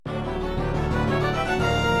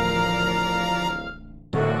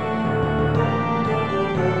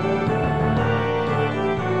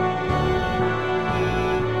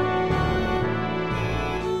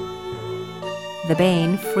the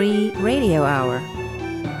Baen Free Radio Hour.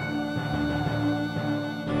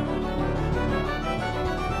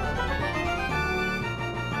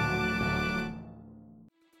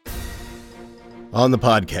 On the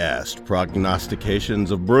podcast,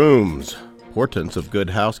 prognostications of brooms, portents of good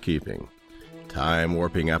housekeeping,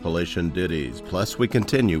 time-warping Appalachian ditties, plus we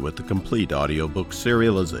continue with the complete audiobook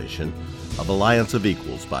serialization of Alliance of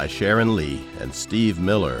Equals by Sharon Lee and Steve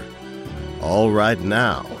Miller. All right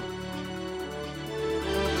now.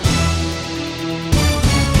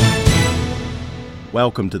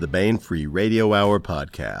 Welcome to the Baen Free Radio Hour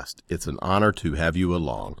podcast. It's an honor to have you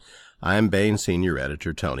along. I'm Baen Senior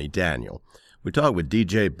Editor Tony Daniel. We talked with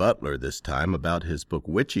DJ Butler this time about his book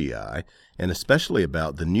Witchy Eye, and especially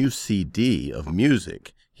about the new CD of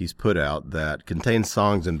music he's put out that contains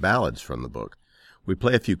songs and ballads from the book. We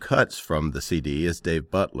play a few cuts from the CD as Dave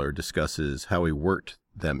Butler discusses how he worked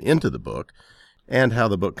them into the book and how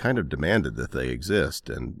the book kind of demanded that they exist,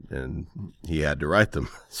 and he had to write them.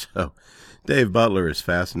 So Dave Butler is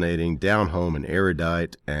fascinating, down-home, and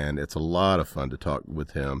erudite, and it's a lot of fun to talk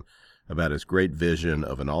with him about his great vision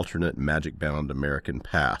of an alternate magic-bound American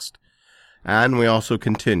past. And we also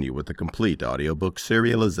continue with the complete audiobook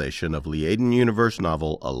serialization of Liaden Universe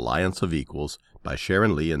novel Alliance of Equals by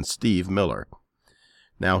Sharon Lee and Steve Miller.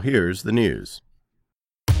 Now here's the news.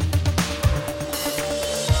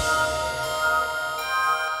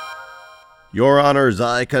 Your Honors,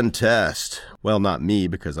 I contest. Well, not me,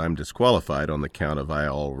 because I'm disqualified on the count of I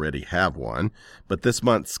already have one, but this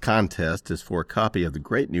month's contest is for a copy of the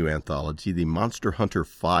great new anthology, The Monster Hunter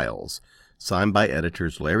Files, signed by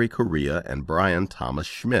editors Larry Correia and Brian Thomas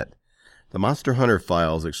Schmidt. The Monster Hunter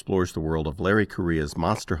Files explores the world of Larry Correia's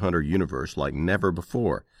Monster Hunter universe like never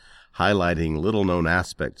before, highlighting little-known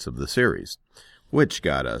aspects of the series, which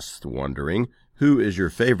got us wondering, who is your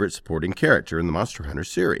favorite supporting character in the Monster Hunter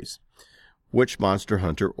series? Which Monster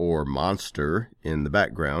Hunter or monster in the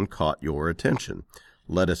background caught your attention?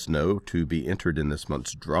 Let us know to be entered in this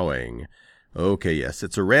month's drawing. Okay, yes,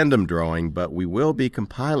 it's a random drawing, but we will be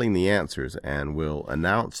compiling the answers, and we'll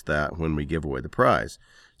announce that when we give away the prize.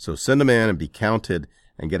 So send them in and be counted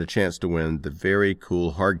and get a chance to win the very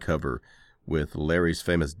cool hardcover with Larry's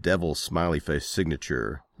famous devil smiley face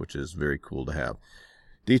signature, which is very cool to have.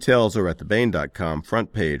 Details are at thebaen.com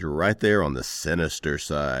front page, right there on the sinister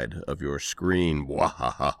side of your screen.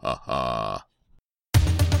 Wahahaha.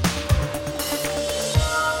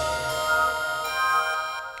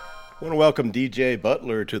 I want to welcome DJ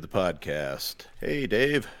Butler to the podcast. Hey,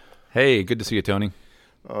 Dave. Hey, good to see you, Tony.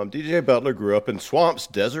 DJ Butler grew up in swamps,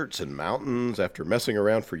 deserts, and mountains. After messing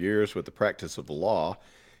around for years with the practice of the law,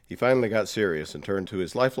 he finally got serious and turned to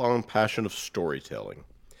his lifelong passion of storytelling.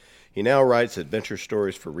 He now writes adventure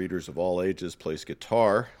stories for readers of all ages, plays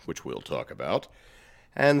guitar, which we'll talk about,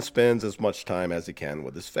 and spends as much time as he can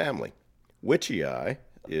with his family. Witchy Eye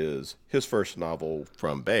is his first novel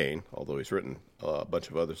from Baen, although he's written a bunch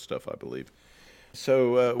of other stuff, I believe.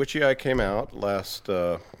 So Witchy Eye came out last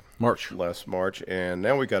March, and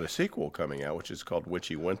now we got a sequel coming out, which is called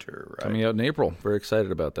Witchy Winter, right? Coming out in April. Very excited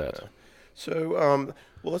about that. So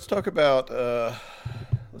let's talk about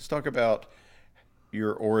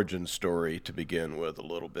your origin story to begin with a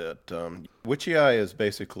little bit. Witchy Eye is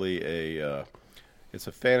basically it's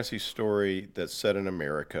a fantasy story that's set in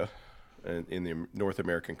America, in the North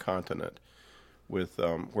American continent, with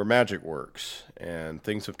where magic works, and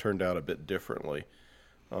things have turned out a bit differently.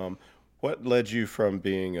 What led you from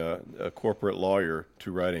being a corporate lawyer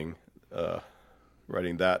to writing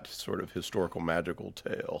that sort of historical magical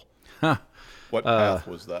tale? What path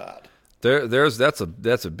was that? That's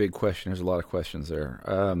a big question. There's a lot of questions there.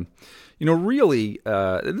 Really,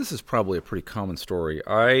 and this is probably a pretty common story.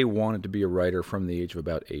 I wanted to be a writer from the age of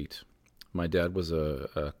about 8. My dad was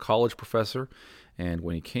a college professor, and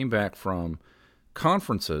when he came back from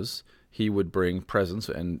conferences, he would bring presents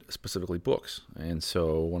and specifically books. And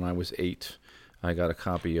so when I was 8, I got a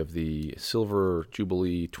copy of the Silver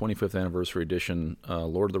Jubilee 25th Anniversary Edition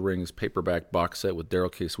Lord of the Rings paperback box set with Darrell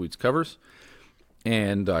K. Sweet's covers.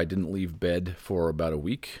 And I didn't leave bed for about a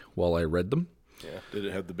week while I read them. Yeah. Did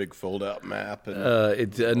it have the big fold-out map?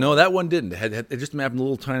 No, that one didn't. It just mapped in a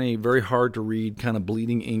little tiny, very hard to read, kind of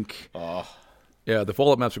bleeding ink. Oh. Yeah, the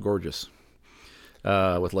fold-out maps are gorgeous.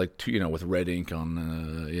 With with red ink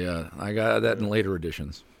on. I got that in later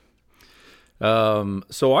editions.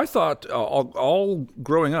 So I thought, all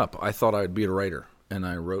growing up, I thought I'd be a writer, and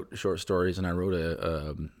I wrote short stories, and I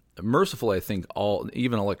wrote merciful, I think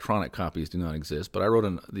even electronic copies do not exist, but I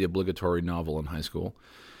wrote the obligatory novel in high school.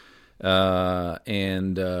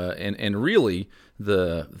 And really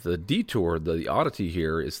the detour, the oddity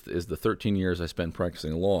here is the 13 years I spent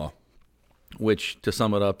practicing law, which, to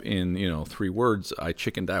sum it up in 3 words, I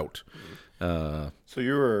chickened out. So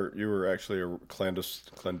you were actually a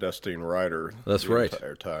clandestine writer. That's the right.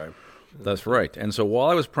 Entire time. That's right. And so while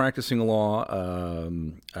I was practicing law,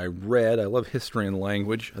 I read. I love history and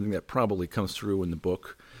language. I think that probably comes through in the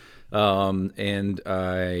book. And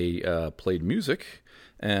I played music,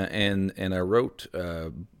 and I wrote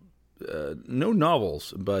no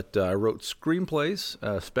novels, but I wrote screenplays,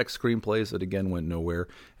 spec screenplays that again went nowhere.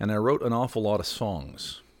 And I wrote an awful lot of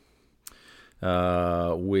songs,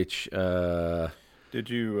 which. Did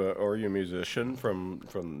you? Are you a musician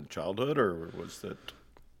from childhood, or was that?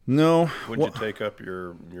 No. When did you take up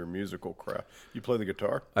your musical craft? You play the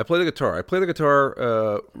guitar? I play the guitar. I play the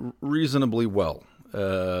guitar reasonably well.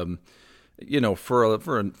 For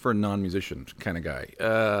a non-musician kind of guy.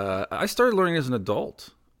 I started learning as an adult.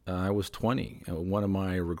 I was 20. One of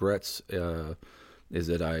my regrets is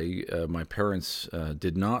that my parents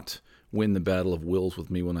did not win the battle of wills with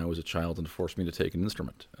me when I was a child and forced me to take an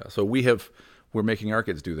instrument. So we're making our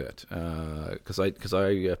kids do that because I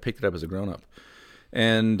picked it up as a grown-up.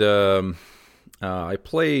 And I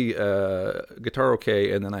play guitar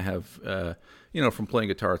okay, and then I have, from playing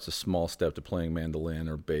guitar, it's a small step to playing mandolin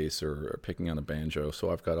or bass or picking on a banjo. So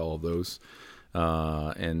I've got all of those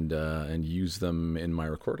and use them in my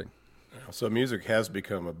recording. So music has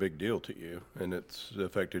become a big deal to you, and it's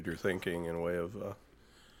affected your thinking in a way of.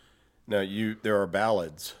 Now there are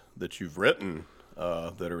ballads that you've written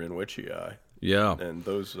that are in Witchy Eye. Yeah, and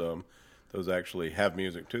those actually have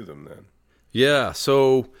music to them then. Yeah,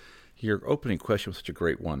 so your opening question was such a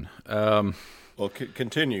great one. Well,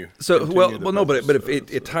 continue. So, Continue no, but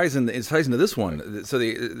it ties in. It ties into this one. So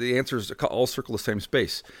the answers all circle the same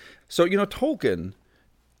space. So Tolkien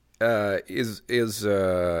is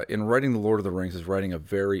in writing The Lord of the Rings is writing a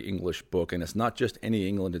very English book, and it's not just any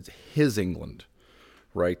England; it's his England,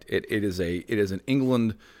 right? It is an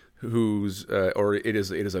England it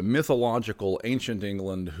is a mythological ancient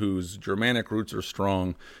England whose Germanic roots are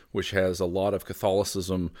strong, which has a lot of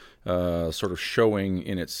Catholicism sort of showing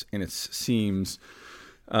in its seams,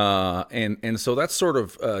 and so that's sort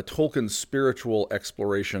of Tolkien's spiritual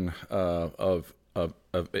exploration of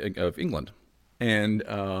England, and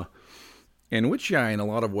Witchy Eye in a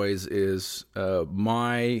lot of ways is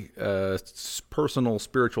my personal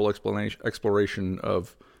spiritual exploration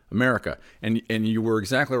of America, and you were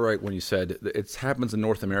exactly right when you said that it happens in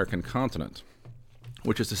North American continent,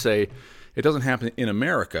 which is to say, it doesn't happen in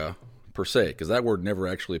America per se, because that word never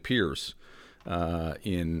actually appears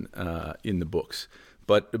in the books.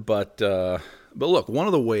 But look, one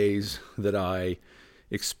of the ways that I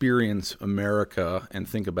experience America and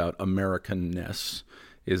think about Americanness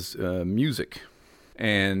is music.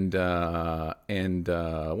 And one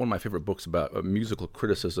of my favorite books about musical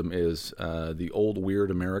criticism is The Old Weird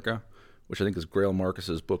America, which I think is Grail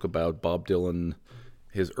Marcus's book about Bob Dylan,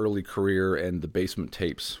 his early career, and the basement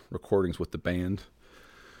tapes, recordings with the band,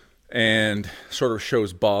 and sort of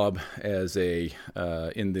shows Bob as in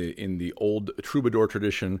the old troubadour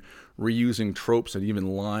tradition, reusing tropes and even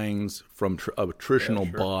lines from a traditional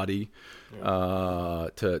body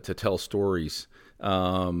to tell stories.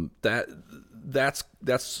 That's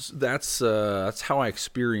how I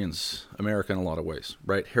experience America in a lot of ways,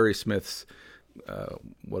 right? Harry Smith's,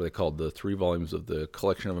 what are they called? The 3 volumes of the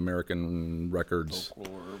Collection of American Records,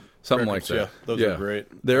 something like that. Yeah, those are great.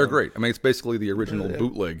 They're great. I mean, it's basically the original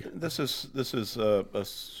bootleg. This is a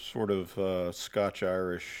sort of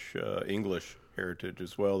Scotch-Irish English heritage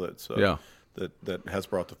as well. That has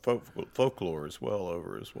brought the folklore as well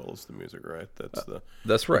as the music, right?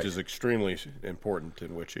 That's right. Which is extremely important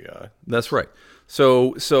in Witchy Eye. That's right.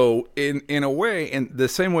 So in a way, in the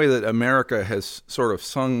same way that America has sort of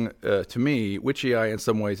sung to me, Witchy Eye in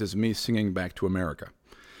some ways is me singing back to America.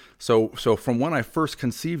 So from when I first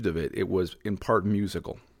conceived of it, it was in part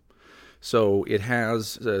musical. So it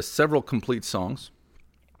has several complete songs.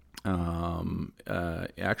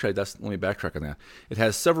 Actually, let me backtrack on that. It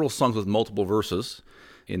has several songs with multiple verses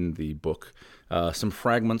in the book, some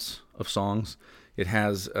fragments of songs. It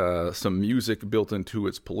has some music built into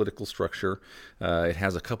its political structure. It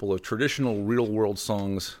has a couple of traditional real-world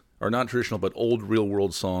songs, or not traditional, but old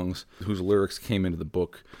real-world songs whose lyrics came into the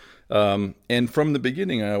book. And from the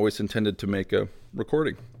beginning, I always intended to make a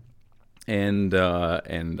recording, and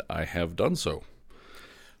I have done so.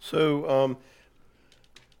 So,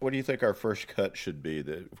 what do you think our first cut should be?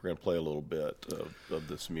 That we're going to play a little bit of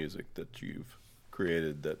this music that you've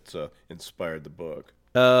created that's inspired the book.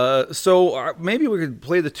 So maybe we could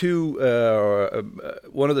play the two,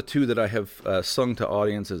 one of the two that I have sung to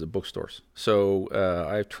audiences at bookstores. So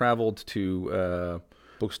I've traveled to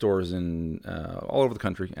bookstores in all over the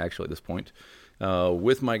country, actually, at this point,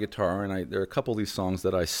 with my guitar. And there are a couple of these songs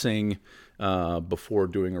that I sing before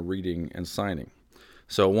doing a reading and signing.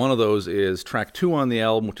 So one of those is track 2 on the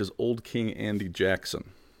album, which is Old King Andy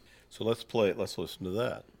Jackson. So let's play it. Let's listen to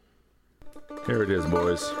that. Here it is,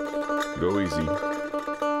 boys. Go easy.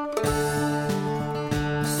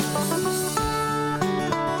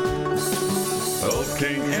 Old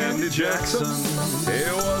King Andy Jackson, he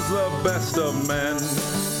was the best of men.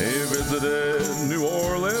 He visited New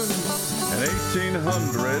Orleans in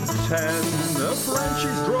 1810. The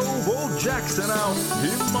Frenchies drove old Jackson out.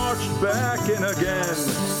 He marched back in again.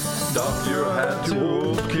 Doff your hat to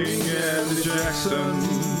old King Andy Jackson.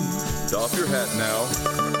 Doff your hat now.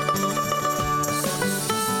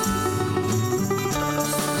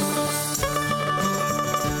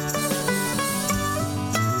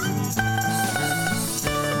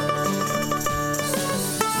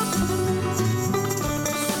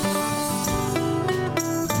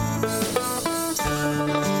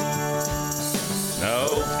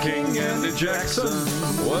 Jackson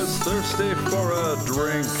was thirsty for a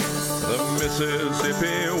drink. The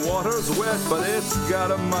Mississippi water's wet, but it's got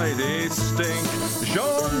a mighty stink.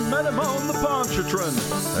 Sharon met him on the Pontchartrain,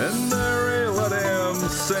 and there he let him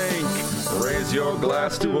sink. Raise your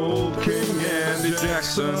glass to old King Andy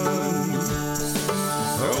Jackson.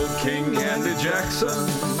 Old King Andy Jackson,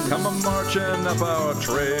 come a-marching up our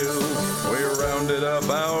trail. We rounded up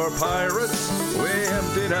our pirates, we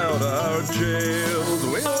emptied out our jails.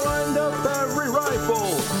 We lined up every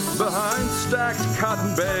rifle behind stacked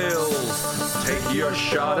cotton bales. Take your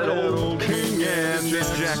shot at old King Andy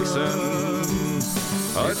Jackson.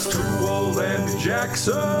 It's true, old Andy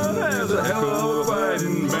Jackson is a hell of a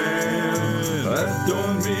fighting man. That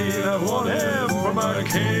don't mean I want him for my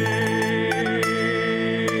king.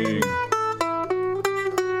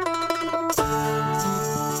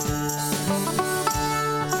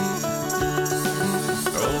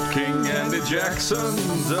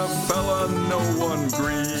 Jackson's a fella no one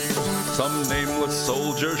grieves. Some nameless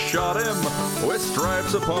soldier shot him with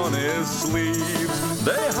stripes upon his sleeves.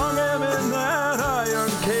 They hung him in that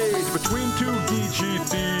iron cage between 2 Geechee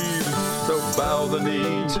thieves. So bow the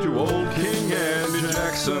knee to old King Andy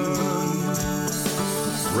Jackson.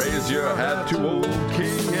 Raise your hat to old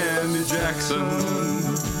King Andy Jackson.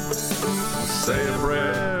 Say a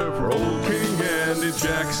prayer for old King Andy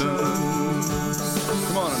Jackson.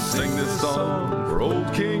 Come on and sing this song for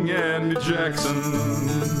old King Andy Jackson.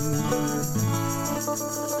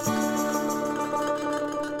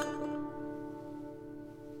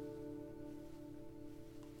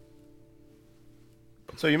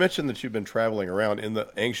 So you mentioned that you've been traveling around in the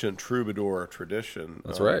ancient troubadour tradition.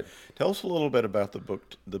 That's right. Tell us a little bit about the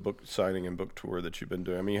book signing and book tour that you've been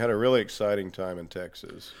doing. I mean, you had a really exciting time in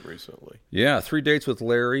Texas recently. Yeah, 3 dates with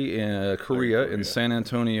Larry in Korea, in San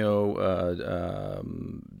Antonio,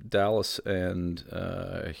 Dallas, and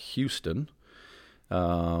Houston,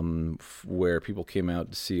 where people came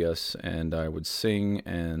out to see us, and I would sing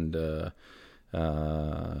and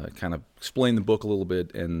kind of explain the book a little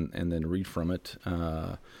bit and then read from it.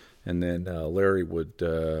 And then Larry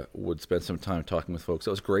would spend some time talking with folks.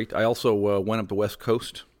 That was great. I also went up the West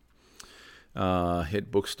Coast,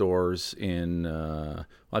 hit bookstores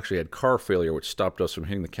actually had car failure, which stopped us from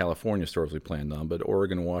hitting the California stores we planned on, but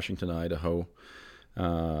Oregon, Washington, Idaho,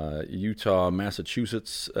 Utah,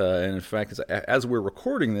 Massachusetts, and in fact, as we're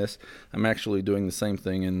recording this, I'm actually doing the same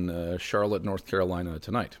thing in Charlotte, North Carolina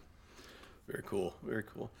tonight. Very cool, very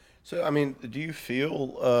cool. So, I mean, do you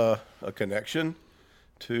feel a connection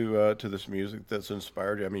to this music that's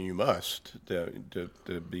inspired you? I mean, you must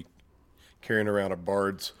to be carrying around a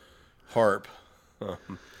bard's harp.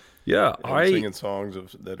 Yeah, singing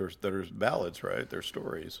songs that are ballads, right? They're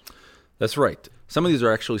stories. That's right. Some of these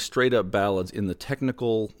are actually straight up ballads in the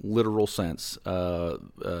technical, literal sense.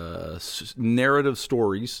 Narrative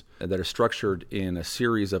stories that are structured in a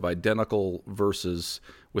series of identical verses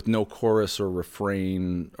with no chorus or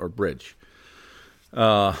refrain or bridge.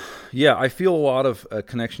 I feel a lot of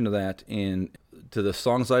connection to that to the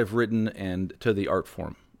songs I've written and to the art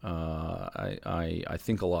form. I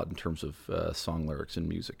think a lot in terms of song lyrics and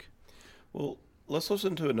music. Well, let's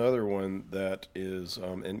listen to another one that is,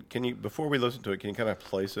 and can you, before we listen to it, can you kind of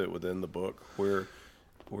place it within the book where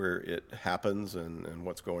it happens and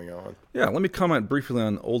what's going on? Yeah, let me comment briefly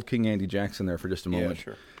on Old King Andy Jackson there for just a moment. Yeah,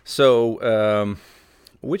 sure. So,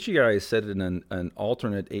 Witchy Eye is set in an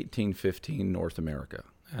alternate 1815 North America.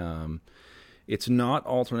 It's not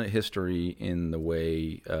alternate history in the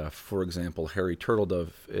way, for example, Harry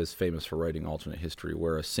Turtledove is famous for writing alternate history,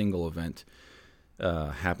 where a single event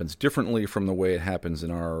happens differently from the way it happens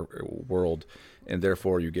in our world, and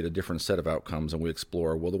therefore you get a different set of outcomes, and we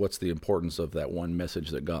explore, well, what's the importance of that one message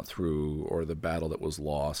that got through, or the battle that was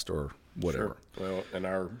lost, or whatever. Sure. Well, and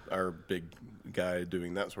our big guy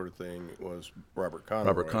doing that sort of thing was Robert Conroy.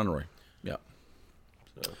 Robert Conroy, yeah.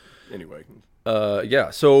 So, anyway.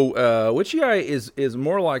 So Witchy Eye is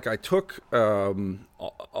more like I took a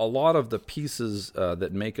lot of the pieces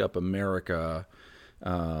that make up America,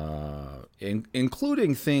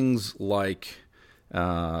 including things like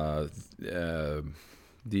the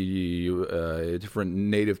different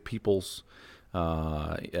native peoples,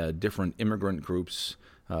 different immigrant groups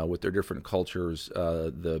with their different cultures,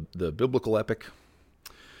 the biblical epic,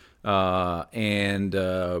 and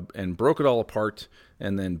broke it all apart,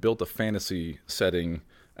 and then built a fantasy setting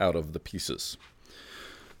out of the pieces.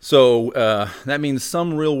 So that means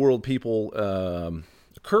some real-world people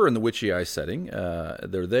occur in the Witchy Eye setting.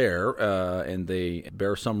 They're there, and they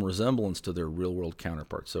bear some resemblance to their real-world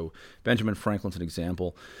counterparts. So Benjamin Franklin's an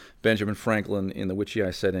example. Benjamin Franklin in the Witchy Eye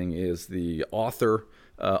setting is the author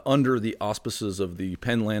under the auspices of the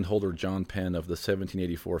Penn landholder John Penn of the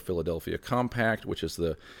 1784 Philadelphia Compact, which is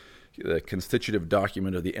the constitutive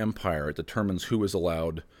document of the empire. It determines who is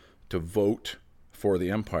allowed to vote for the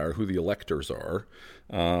empire, who the electors are,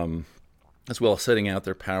 as well as setting out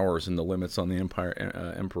their powers and the limits on the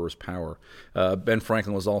emperor's power. Ben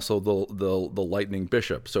Franklin was also the lightning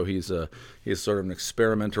bishop, so he's sort of an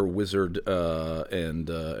experimenter, wizard,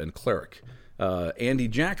 and cleric. Andy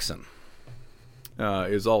Jackson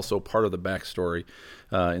is also part of the backstory.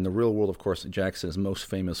 In the real world, of course, Jackson is most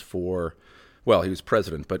famous for, well, he was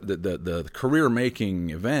president, but the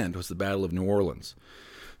career-making event was the Battle of New Orleans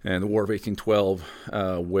and the War of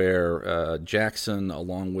 1812, where Jackson,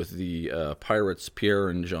 along with the pirates Pierre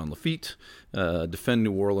and Jean Lafitte, defend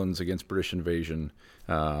New Orleans against British invasion.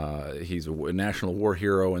 He's a national war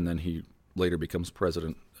hero, and then he later becomes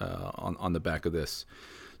president on the back of this.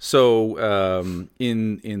 So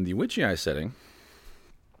in the Witchy Eye setting,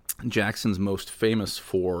 Jackson's most famous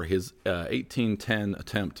for his 1810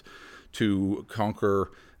 attempt to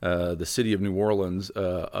conquer the city of New Orleans,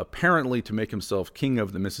 apparently to make himself king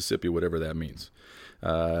of the Mississippi, whatever that means.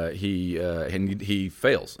 He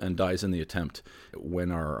fails and dies in the attempt.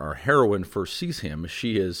 When our heroine first sees him,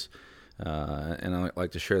 she is, and I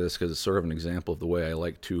like to share this because it's sort of an example of the way I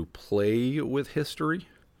like to play with history.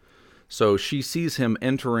 So she sees him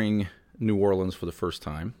entering New Orleans for the first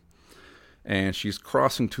time, and she's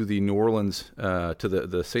crossing to the New Orleans, to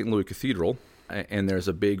the St. Louis Cathedral, and there's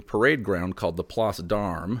a big parade ground called the Place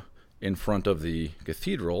d'Armes in front of the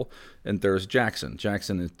cathedral, and there's Jackson.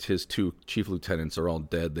 Jackson and his two chief lieutenants are all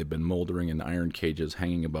dead. They've been moldering in iron cages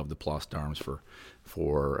hanging above the Place d'Armes for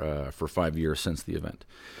 5 years since the event,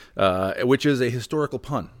 which is a historical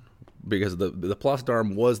pun, because the Place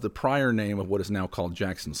d'Armes was the prior name of what is now called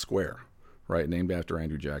Jackson Square, right, named after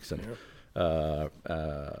Andrew Jackson. Yeah.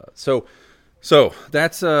 So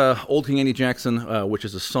that's Old King Andy Jackson, which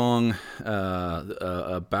is a song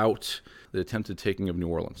about the attempted taking of New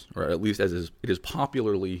Orleans, or at least as it is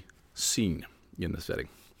popularly seen in the setting.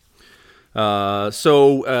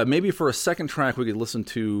 So maybe for a second track we could listen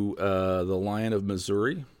to The Lion of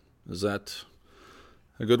Missouri. Is that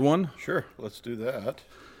a good one? Sure, let's do that.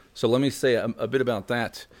 So let me say a bit about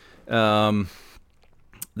that.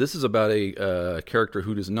 This is about a character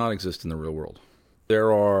who does not exist in the real world.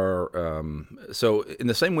 There are, so in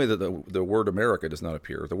the same way that the word America does not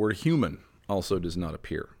appear, the word human also does not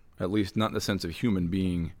appear, at least not in the sense of human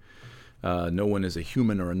being. No one is a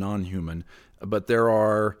human or a non-human, but there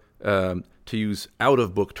are, to use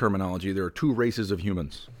out-of-book terminology, there are two races of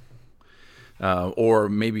humans, or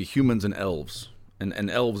maybe humans and elves, and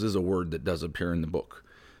elves is a word that does appear in the book,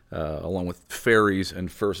 along with fairies and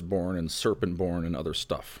firstborn and serpentborn and other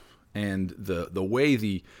stuff. And the way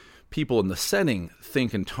the people in the setting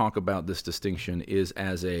think and talk about this distinction is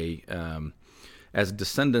as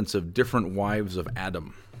descendants of different wives of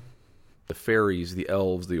Adam. The fairies, the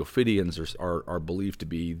elves, the Ophidians are believed to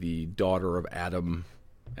be the daughter of Adam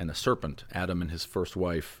and a serpent, Adam and his first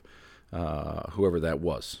wife, whoever that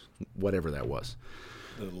was, whatever that was.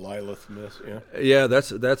 The Lilith myth, yeah. Yeah,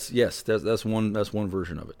 that's one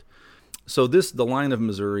version of it. So the Lion of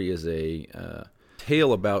Missouri is a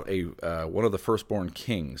tale about one of the firstborn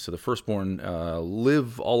kings. So the firstborn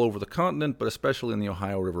live all over the continent, but especially in the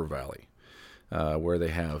Ohio River Valley, where they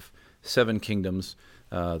have 7 kingdoms,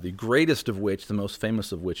 the greatest of which, the most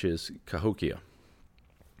famous of which, is Cahokia.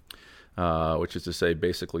 which is to say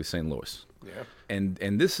basically St. Louis. Yeah.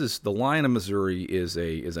 And this is the Lion of Missouri is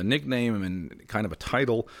a nickname and kind of a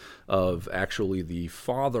title of actually the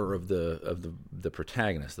father of the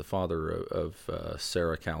protagonist, the father of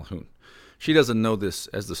Sarah Calhoun. She doesn't know this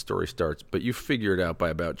as the story starts, but you figure it out by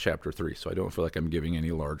about chapter 3. So I don't feel like I'm giving any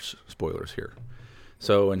large spoilers here.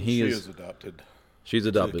 So she is adopted. She's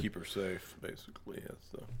adopted to keep her safe, basically.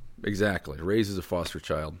 Exactly. Raises a foster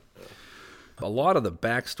child. Yeah. A lot of the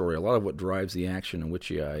backstory, a lot of what drives the action in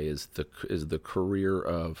Witchy Eye is the career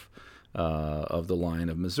of the Lion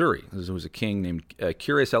of Missouri. There was a king named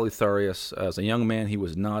Curius Eleutherius. As a young man, he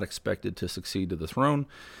was not expected to succeed to the throne.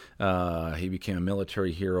 He became a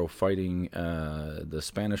military hero fighting the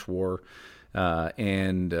Spanish War,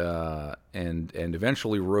 and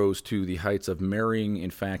eventually rose to the heights of marrying,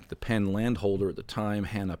 in fact, the Penn landholder at the time,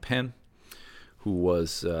 Hannah Penn, who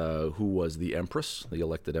was the empress, the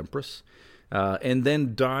elected empress. And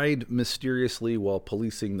then died mysteriously while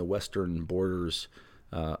policing the western borders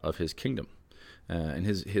of his kingdom. And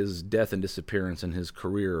his death and disappearance and his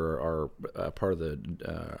career are part of the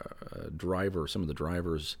some of the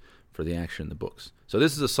drivers for the action in the books. So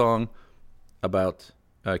this is a song about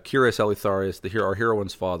Curius Eleutherius, our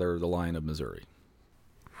heroine's father, the Lion of Missouri.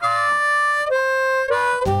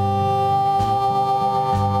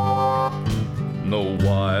 No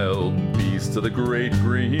wild beast of the great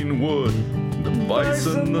green wood, the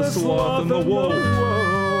bison, the sloth, and the wolf,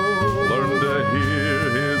 learn to hear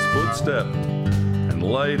his footstep and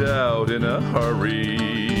light out in a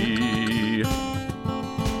hurry.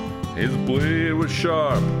 His blade was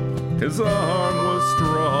sharp, his arm was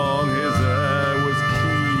strong, his eye was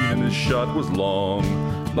keen, and his shot was long.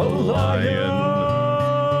 The Lion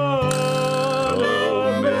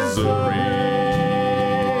of Missouri.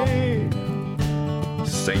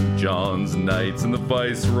 St. John's knights and the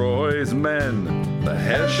viceroy's men, the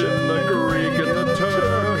Hessian, the Greek, and the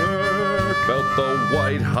Turk, felt the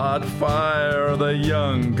white-hot fire of the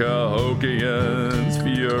young Cahokian's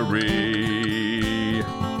fury.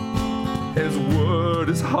 His word,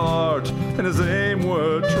 his heart, and his aim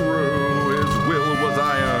were true. His will was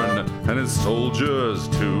iron, and his soldiers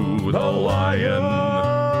too. The Lion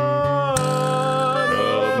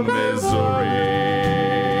of Missouri.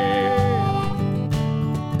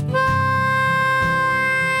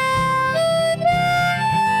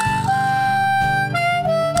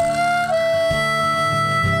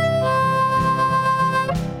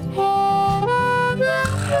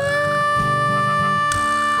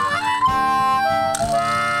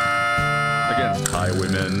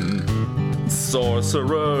 Highwaymen,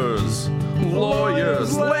 sorcerers,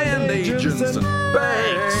 lawyers, land agents, and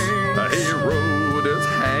banks. He rode as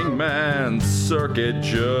hangman, circuit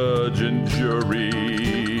judge, and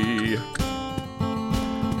jury.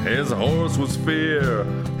 His horse was fear,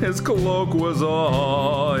 his cloak was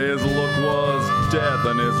awe, his look was death,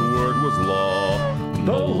 and his word was law.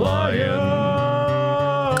 The Lion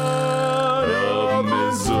of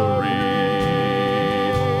Missouri.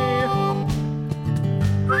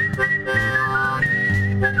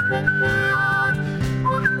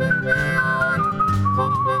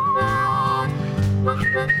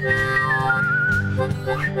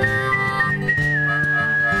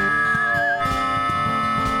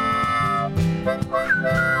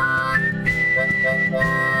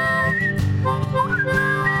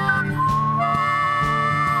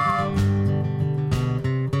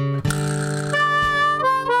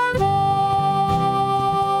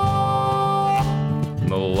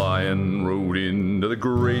 The lion rode into the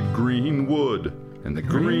great green wood, and the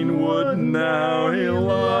green wood now he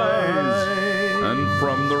lies, and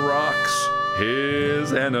from the rocks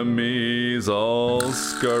his enemies all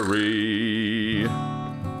scurry.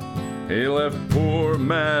 He left poor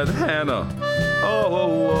mad Hannah all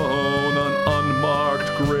alone, an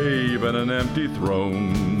unmarked grave and an empty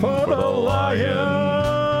throne for the Lion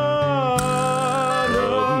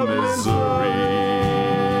of Missouri.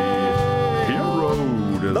 He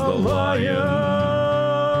rode as the Lion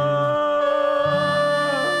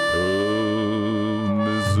of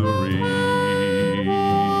Missouri.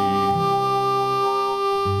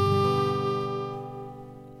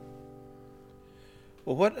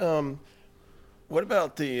 Well, what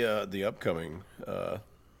about the upcoming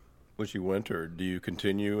Witchy Winter? Do you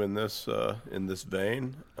continue in this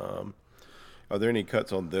vein? Are there any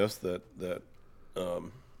cuts on this that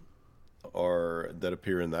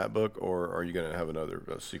appear in that book, or are you going to have another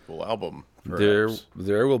sequel album? Perhaps?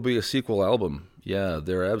 There will be a sequel album. Yeah,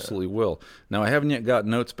 there absolutely will. Now, I haven't yet got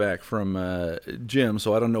notes back from Jim,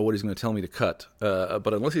 so I don't know what he's going to tell me to cut.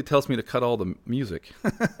 But unless he tells me to cut all the music,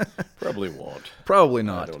 probably won't. Probably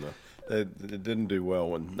not. I don't know. It didn't do well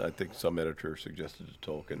when I think some editor suggested to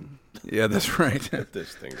Tolkien, Yeah, that's right. get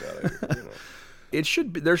this thing out of here. It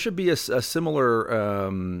should be, there should be a similar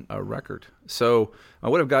record. So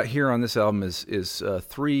what I've got here on this album is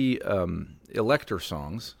 3 Elector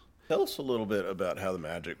songs. Tell us a little bit about how the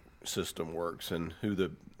magic system works and who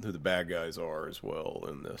the bad guys are as well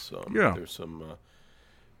in this. Yeah. There's some.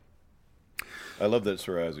 I love that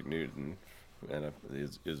Sir Isaac Newton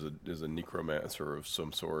is a necromancer of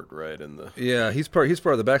some sort, right? Yeah, he's part of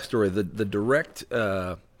the backstory. The direct.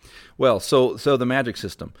 So the magic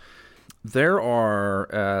system. There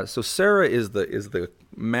are so Sarah is the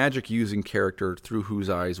magic using character through whose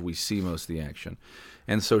eyes we see most of the action,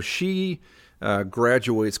 and so she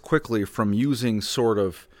graduates quickly from using sort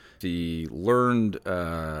of the learned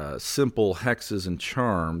simple hexes and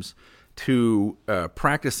charms to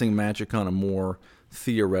practicing magic on a more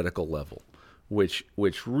theoretical level, which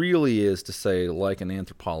really is to say like an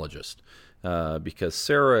anthropologist, because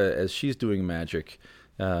Sarah, as she's doing magic,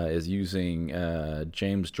 is using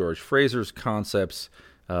James George Fraser's concepts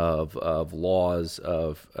of laws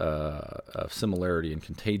of similarity and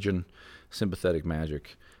contagion, sympathetic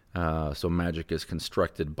magic. So magic is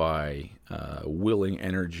constructed by willing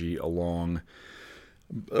energy along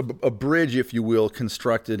a bridge, if you will,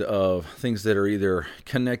 constructed of things that are either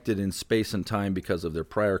connected in space and time because of their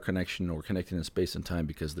prior connection or connected in space and time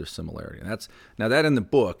because of their similarity. And that in the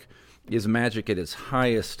book is magic at its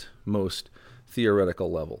highest, most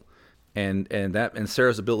theoretical level. And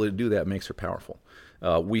Sarah's ability to do that makes her powerful.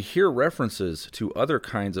 We hear references to other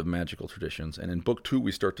kinds of magical traditions, and in book 2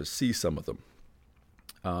 we start to see some of them.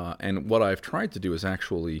 And what I've tried to do is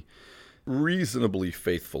actually reasonably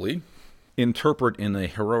faithfully interpret in a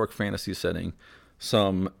heroic fantasy setting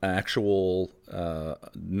some actual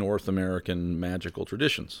North American magical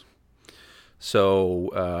traditions.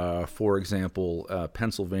 So, for example,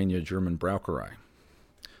 Pennsylvania German Braucherei.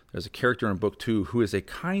 There's a character in book 2 who is a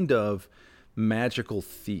kind of magical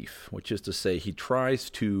thief, which is to say he tries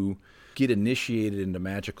to get initiated into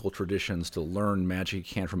magical traditions to learn magic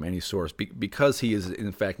he can from any source because he is,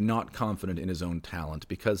 in fact, not confident in his own talent,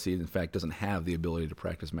 because he, in fact, doesn't have the ability to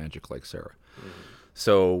practice magic like Sarah. Mm-hmm.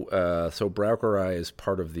 So Braucherei is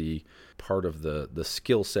part of the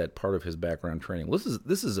skill set, part of his background training.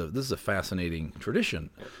 This is a fascinating tradition.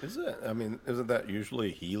 Is it? I mean, isn't that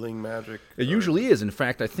usually healing magic? It usually is. In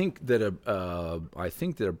fact, I think that a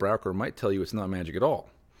Braucher might tell you it's not magic at all.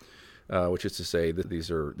 Which is to say that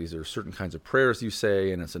these are certain kinds of prayers you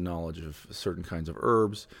say, and it's a knowledge of certain kinds of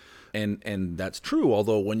herbs, and that's true.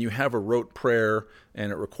 Although when you have a rote prayer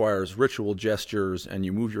and it requires ritual gestures, and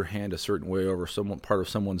you move your hand a certain way over part of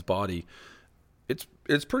someone's body,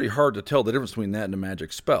 it's pretty hard to tell the difference between that and a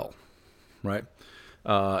magic spell, right?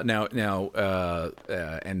 And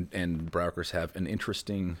Brauchers have an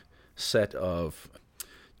interesting set of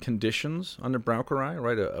conditions under Braucherei,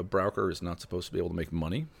 right? A Braucher is not supposed to be able to make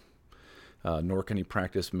money. Nor can he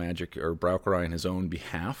practice magic or Braucherei on his own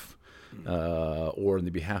behalf, or on the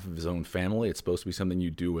behalf of his own family. It's supposed to be something you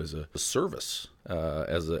do as a service,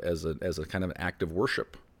 as a kind of act of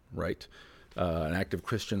worship, right? An act of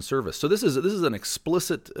Christian service. So this is an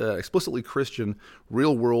explicitly Christian,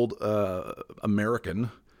 real world American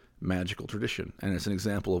magical tradition, and it's an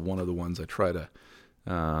example of one of the ones I try to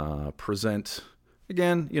present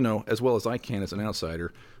again, as well as I can as an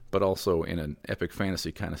outsider, but also in an epic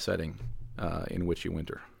fantasy kind of setting. In Witchy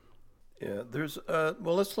Winter. Yeah, there's well,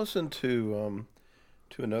 let's listen to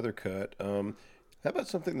another cut. How about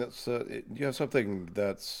something that's you have something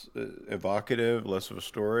that's evocative, less of a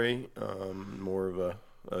story, more of a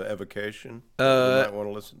evocation you might want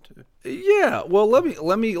to listen to? Yeah, well,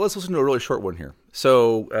 let's listen to a really short one here.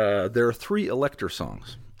 So there are 3 Elector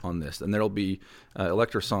songs on this, and there'll be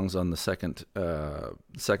Elector songs on the second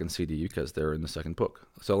CD because they're in the second book.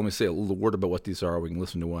 So let me say a little word about what these are. We can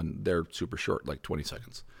listen to one. They're super short, like 20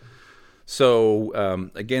 seconds. So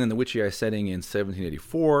again, in the Witchy Eye setting in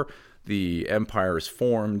 1784, the empire is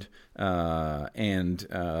formed, and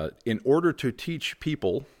in order to teach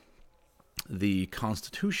people the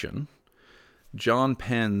Constitution, John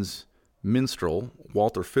Penn's minstrel,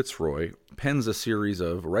 Walter Fitzroy, writes a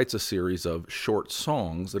series of short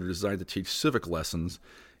songs that are designed to teach civic lessons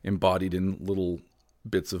embodied in little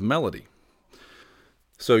bits of melody.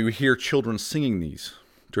 So you hear children singing these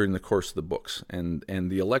during the course of the books, and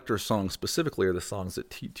the Elector songs specifically are the songs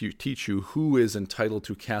that teach you who is entitled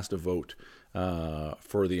to cast a vote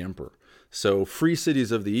for the emperor. So Free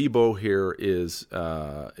Cities of the Ebo here is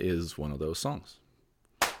one of those songs.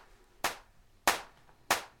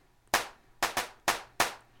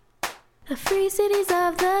 The free cities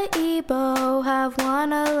of the Ebo have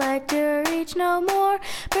one elector each no more.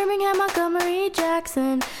 Birmingham, Montgomery,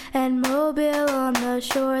 Jackson, and Mobile on the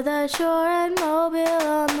shore, and Mobile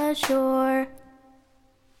on the shore.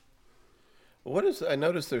 What is? I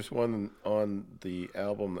noticed there's one on the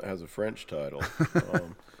album that has a French title.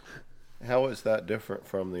 How is that different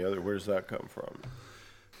from the other? Where does that come from?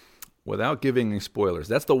 Without giving any spoilers,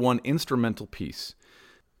 that's the one instrumental piece.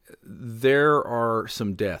 There are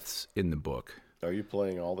some deaths in the book. Are you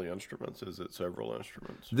playing all the instruments? Is it several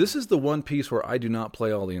instruments? This is the one piece where I do not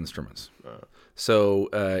play all the instruments. So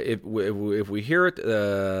if we hear it,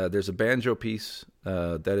 there's a banjo piece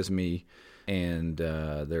that is me, and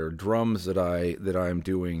there are drums that I'm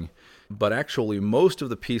doing. But actually, most of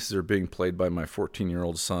the pieces are being played by my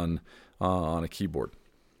 14-year-old son on a keyboard.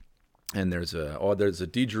 And there's a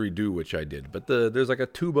didgeridoo, which I did, but there's like a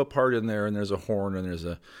tuba part in there, and there's a horn, and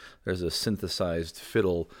there's a synthesized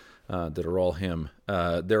fiddle that are all him.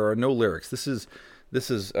 There are no lyrics. This is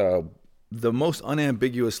the most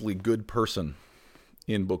unambiguously good person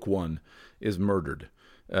in book one is murdered,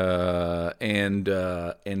 and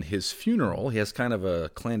his funeral. He has kind of a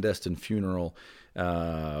clandestine funeral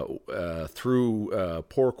through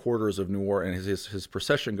poor quarters of New Orleans, and his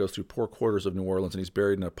procession goes through poor quarters of New Orleans, and he's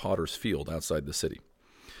buried in a potter's field outside the city.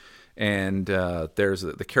 And there's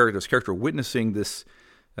this character witnessing this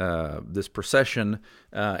procession,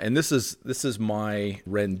 and this is my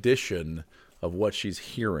rendition of what she's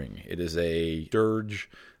hearing. It is a dirge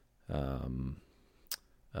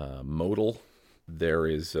modal. There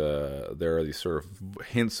are these sort of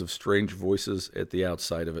hints of strange voices at the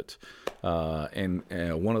outside of it. And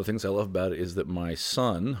one of the things I love about it is that my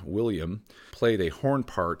son, William, played a horn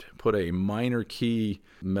part, put a minor key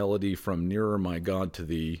melody from Nearer My God to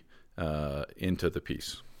Thee into the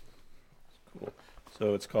piece. Cool.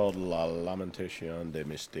 So it's called La Lamentation des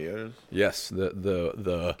Mystères? Yes,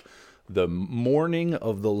 the mourning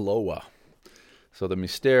of the Loa. So the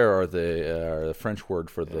mystère are the French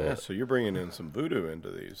word for the... Yeah, so you're bringing in some voodoo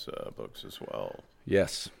into these books as well.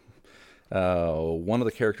 Yes. One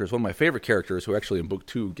of my favorite characters, who actually in book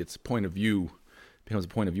 2 becomes a point of view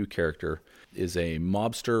character, is a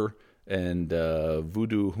mobster and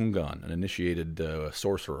voodoo hungan, an initiated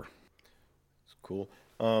sorcerer. It's cool.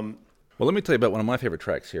 Well, let me tell you about one of my favorite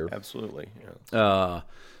tracks here. Absolutely. Yeah.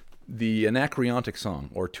 The Anacreontic Song,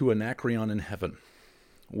 or To Anacreon in Heaven,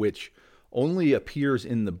 which only appears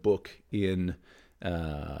in the book in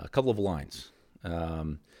a couple of lines.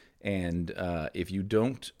 And if you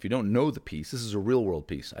don't know the piece, this is a real world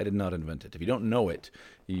piece. I did not invent it. If you don't know it,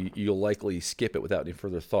 you'll likely skip it without any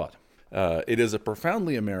further thought. It is a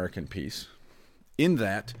profoundly American piece, in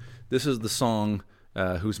that this is the song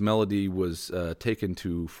whose melody was taken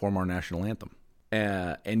to form our national anthem,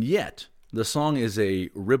 and yet the song is a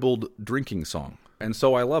ribald drinking song. And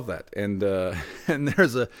so I love that, and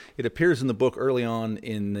it appears in the book early on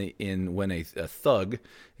in when a thug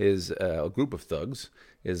is a group of thugs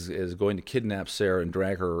is going to kidnap Sarah and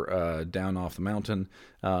drag her down off the mountain,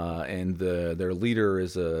 and their leader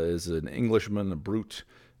is an Englishman, a brute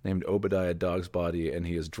named Obadiah Dogsbody, and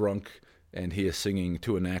he is drunk, and he is singing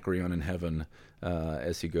To Anacreon in Heaven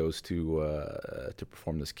as he goes to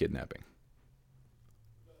perform this kidnapping.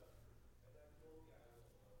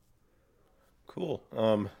 Cool.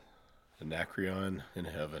 Anacreon in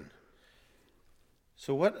Heaven.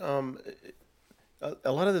 So what? A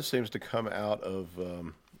lot of this seems to come out of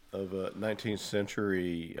a 19th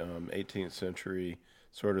century, 18th century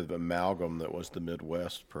sort of amalgam that was the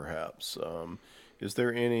Midwest, perhaps. Is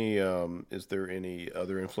there any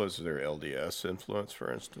other influence? Is there LDS influence,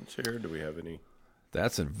 for instance, here? Do we have any?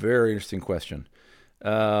 That's a very interesting question.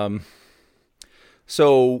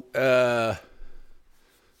 So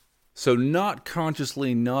not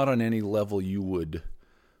consciously, not on any level, you would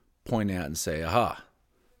point out and say, "Aha,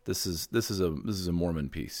 this is a Mormon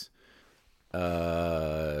piece."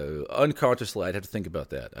 Unconsciously, I'd have to think about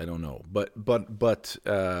that. I don't know, but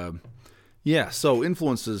yeah. So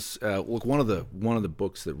influences. Look, one of the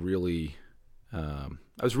books that really, I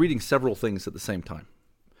was reading several things at the same time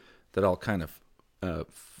that all kind of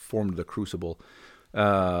formed the crucible.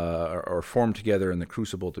 Or formed together in the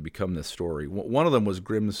crucible to become this story. One of them was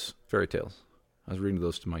Grimm's fairy tales. I was reading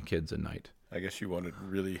those to my kids at night. I guess you wanted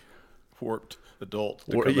really warped adults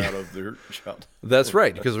to come out of their child. That's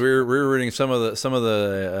right, because we were reading some of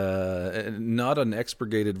the not an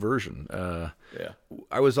expurgated version. Yeah.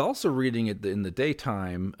 I was also reading it in the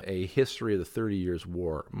daytime, a history of the 30 Years'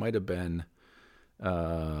 War. It might have been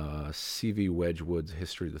C.V. Wedgwood's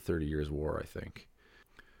History of the 30 Years' War, I think.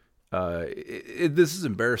 This is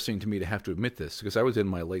embarrassing to me to have to admit this, because I was in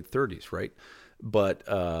my late 30s, right? But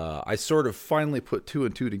I sort of finally put two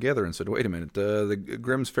and two together and said, wait a minute, the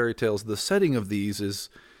Grimm's fairy tales, the setting of these is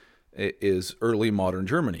early modern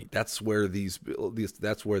Germany. That's where these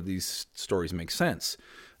stories make sense.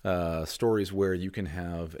 Stories where you can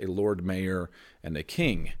have a Lord Mayor and a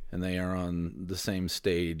king, and they are on the same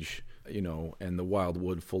stage, and the wild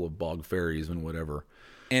wood full of bog fairies and whatever.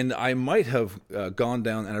 And I might have gone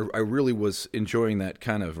down, and I really was enjoying that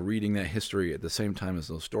kind of reading that history at the same time as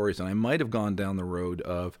those stories, and I might have gone down the road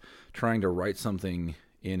of trying to write something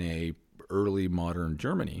in a early modern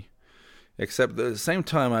Germany. Except at the same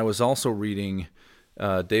time, I was also reading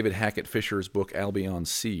David Hackett Fisher's book Albion's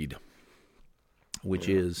Seed, which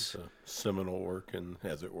is a seminal work,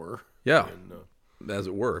 as it were. Yeah. As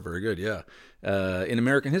it were, very good, yeah. In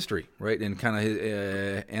American history, right? In kind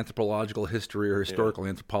of anthropological history or historical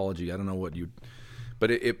anthropology. I don't know what you...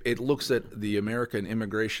 But it looks at the American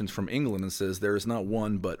immigrations from England and says there is not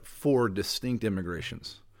one but four distinct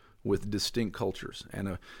immigrations with distinct cultures. And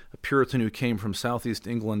a Puritan who came from southeast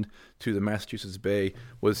England to the Massachusetts Bay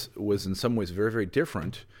was in some ways very, very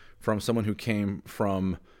different from someone who came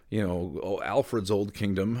from, Alfred's old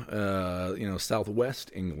kingdom,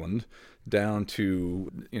 southwest England, down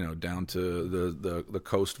to the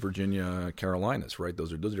coast, Virginia, Carolinas, right?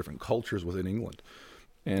 Those are different cultures within England.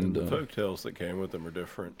 And the folk tales that came with them are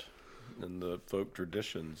different. And the folk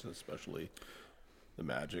traditions, especially the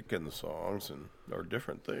magic and the songs, are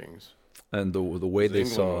different things. And the way they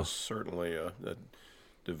England saw... was certainly a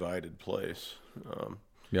divided place,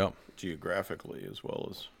 geographically as well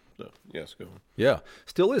as... yes, go on. Yeah,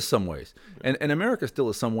 still is some ways, and America still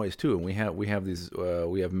is some ways too. And we have these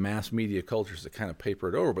we have mass media cultures that kind of paper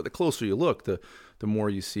it over. But the closer you look, the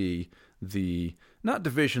more you see the not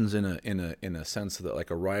divisions in a sense that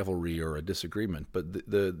like a rivalry or a disagreement, but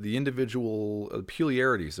the individual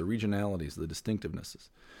peculiarities, the regionalities, the distinctivenesses,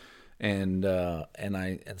 and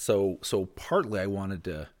so partly I wanted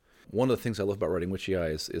to. One of the things I love about writing Witchy Eye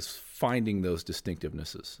is finding those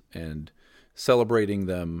distinctivenesses and celebrating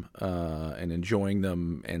them and enjoying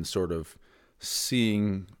them and sort of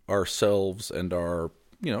seeing ourselves and our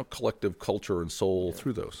collective culture and soul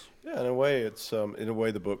through those. Yeah, in a way,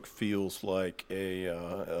 the book feels like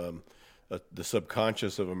the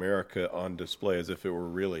subconscious of America on display, as if it were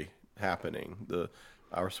really happening.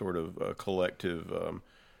 Our sort of collective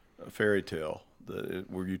fairy tale.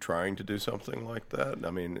 Were you trying to do something like that?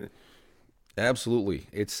 I mean. Absolutely.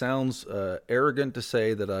 It sounds arrogant to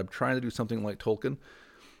say that I'm trying to do something like Tolkien,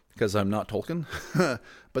 because I'm not Tolkien,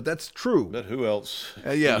 but that's true. But who else?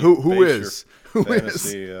 Who is?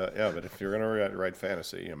 Fantasy, but if you're going to write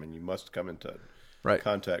fantasy, I mean, you must come into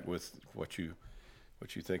contact with what you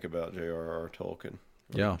think about J.R.R. Tolkien.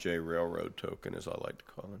 Yeah. J. Railroad Tolkien, as I like to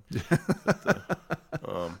call him.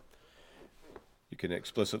 But, you can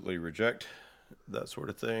explicitly reject that sort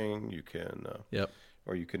of thing. You can...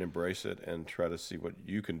 Or you can embrace it and try to see what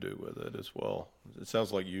you can do with it as well. It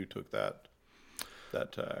sounds like you took that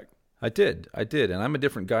tack. I did, and I'm a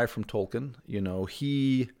different guy from Tolkien.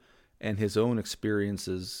 He and his own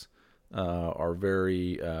experiences are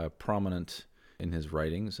very prominent in his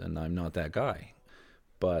writings, and I'm not that guy.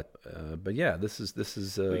 But yeah, this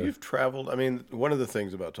is. You've traveled. I mean, one of the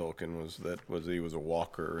things about Tolkien was he was a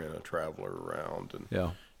walker and a traveler around,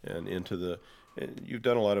 and into the. You've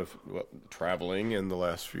done a lot of traveling in the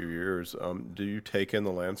last few years. Do you take in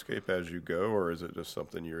the landscape as you go, or is it just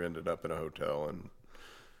something you ended up in a hotel and?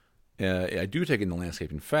 I do take in the landscape.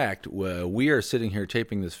 In fact, we are sitting here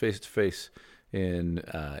taping this face to face in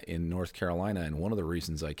North Carolina, and one of the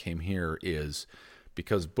reasons I came here is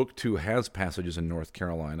because Book 2 has passages in North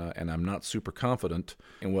Carolina, and I'm not super confident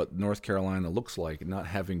in what North Carolina looks like, not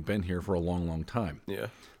having been here for a long, long time. Yeah.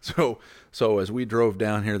 So as we drove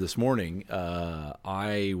down here this morning,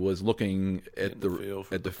 I was looking at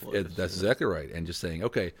that's exactly right, and just saying,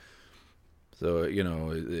 okay, so here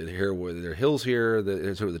there are hills here,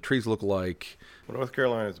 here's what the trees look like. Well, North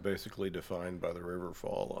Carolina is basically defined by the river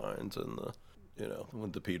fall lines and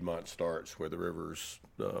when the Piedmont starts, where the rivers.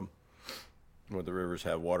 Where the rivers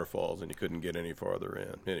have waterfalls and you couldn't get any farther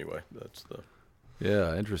in. Anyway, that's the...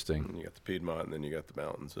 Yeah, interesting. You got the Piedmont and then you got the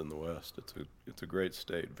mountains in the west. It's a great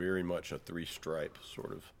state, very much a three-stripe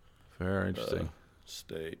sort of... Very interesting.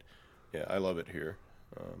 State. Yeah, I love it here.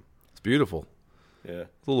 It's beautiful. Yeah.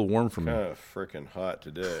 It's a little warm for me. Kind of freaking hot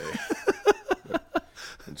today.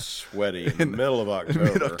 And sweaty in the middle of October.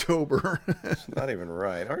 Mid-October. It's not even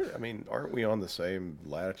right. Aren't we on the same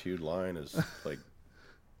latitude line as, like...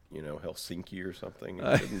 Helsinki or something.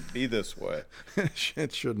 It shouldn't be this way.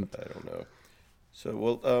 It shouldn't. I don't know.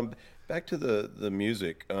 So, back to the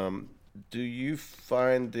music. Do you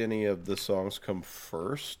find any of the songs come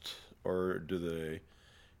first, or do they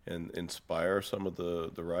inspire some of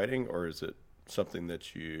the writing, or is it something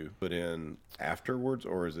that you put in afterwards,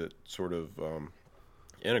 or is it sort of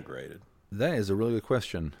integrated? That is a really good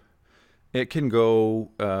question. It can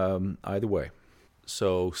go either way.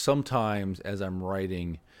 So sometimes as I'm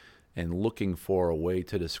writing and looking for a way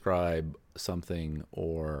to describe something,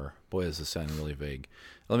 or boy, this is sounding really vague.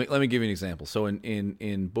 Let me give you an example. So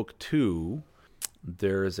in book 2,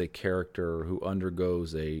 there is a character who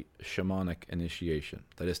undergoes a shamanic initiation.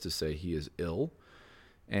 That is to say, he is ill,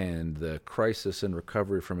 and the crisis and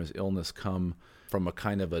recovery from his illness come from a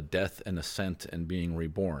kind of a death and ascent and being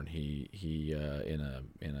reborn. He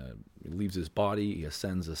leaves his body. He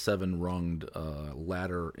ascends a 7-runged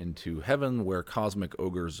ladder into heaven, where cosmic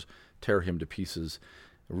ogres tear him to pieces,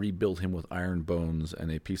 rebuild him with iron bones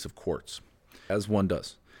and a piece of quartz, as one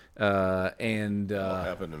does. What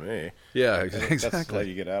happened to me? Yeah, exactly. That's how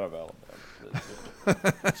you get out of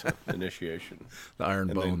Alabama. It's an initiation. The iron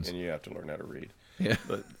bones. And you have to learn how to read. Yeah.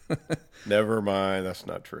 But never mind, that's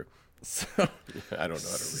not true. So, I don't know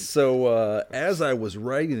how to read. So as I was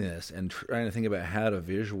writing this and trying to think about how to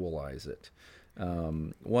visualize it,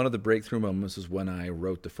 one of the breakthrough moments is when I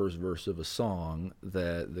wrote the first verse of a song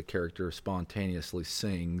that the character spontaneously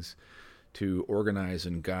sings to organize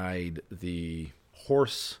and guide the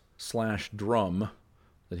horse/drum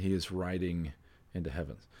that he is riding into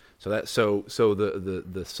heaven. So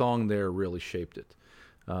the song there really shaped it.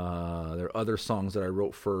 There are other songs that I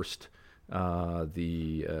wrote first.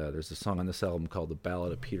 There's a song on this album called "The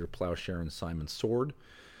Ballad of Peter Plowshare and Simon Sword,"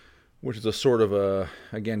 which is a sort of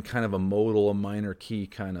kind of a modal, a minor key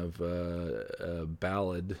kind of a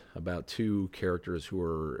ballad about two characters who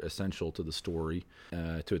are essential to the story,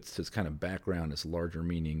 to its kind of background, its larger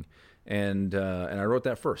meaning, and I wrote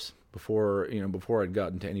that first before I'd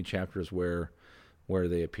gotten to any chapters where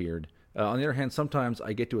they appeared. On the other hand, sometimes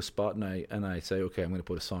I get to a spot and I say, okay, I'm going to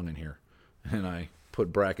put a song in here, and I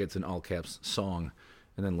put brackets in all caps "song,"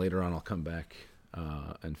 and then later on I'll come back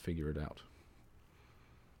and figure it out.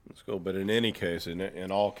 Let's go. But in any case,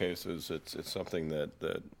 in all cases, it's something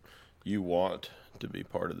that you want to be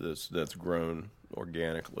part of this, that's grown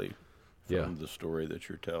organically from the story that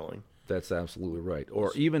you're telling. That's absolutely right.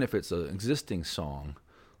 Or even if it's an existing song,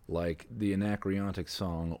 like the Anacreontic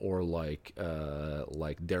song, or like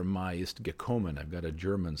Der Mai ist gekommen. I've got a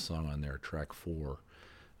German song on there, track 4.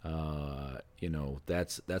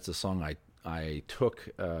 That's a song I took.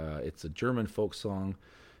 It's a German folk song.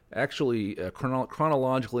 Actually,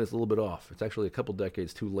 chronologically, it's a little bit off. It's actually a couple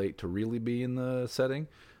decades too late to really be in the setting,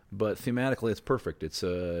 but thematically, it's perfect. It's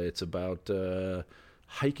about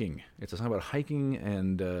hiking. It's a song about hiking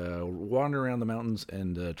and wandering around the mountains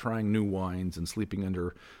and trying new wines and sleeping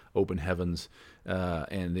under open heavens.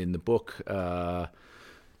 And in the book,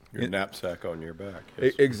 your knapsack on your back.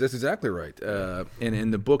 Yes. That's exactly right. And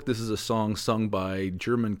in the book, this is a song sung by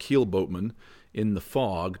German keelboatmen in the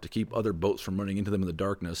fog to keep other boats from running into them in the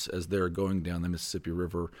darkness as they're going down the Mississippi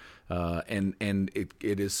River. And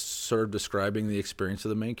it is sort of describing the experience of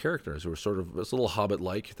the main characters, who are sort of, it's a little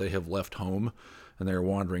Hobbit-like. They have left home, and they're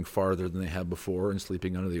wandering farther than they have before and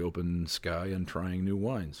sleeping under the open sky and trying new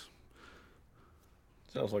wines.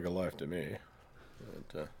 Sounds like a life to me.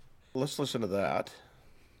 But, let's listen to that.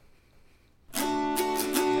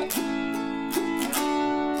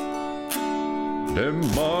 Der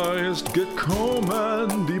Mai ist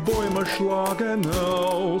gekommen, die Bäume schlagen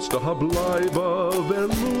aus, da bleibe, wer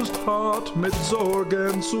Lust hat, mit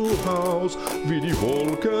Sorgen zu Haus, wie die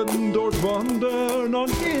Wolken dort wandern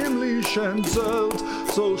an himmlischen Zelt,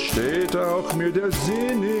 so steht auch mir der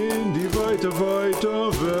Sinn in die weite,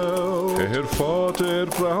 weite Welt. Herr Vater,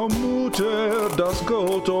 Frau Mutter, das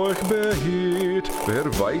Gott euch behielt, wer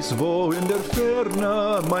weiß, wo in der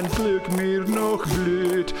Ferne mein Glück mir noch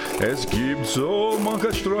blüht, es gibt so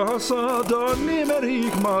manche Straße, da nimmer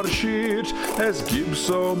ich marschiert. Es gibt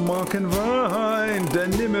so manchen Wein, den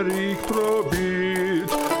nimmer ich probiert.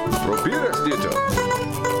 Probier es, Dieter.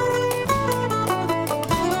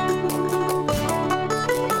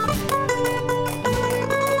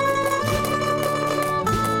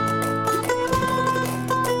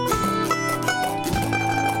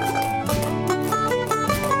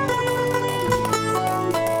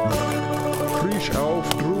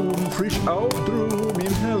 Frisch auf drum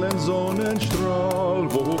im hellen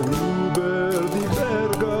Sonnenstrahl, worüber die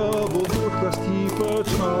Berge, wodurch das tiefe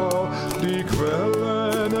Tal, die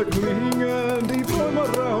Quellen erklingen, die Bäume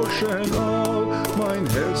rauschen all, mein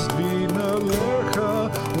Herz wie ne Lerche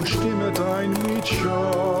und stimmet ein mit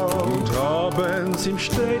Schall. Und abends was im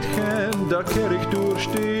Städtchen, da kehr ich durch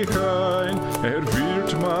dich ein. Herr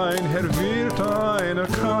wird eine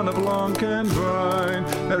Kanne blanken Wein.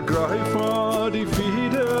 Ergreif mal die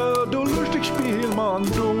Fiedel, du lustig Spielmann,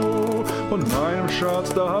 du. Und meinem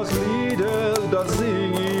Schatz das Liedel, das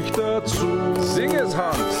sing ich dazu. Sing es,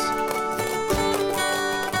 Hans!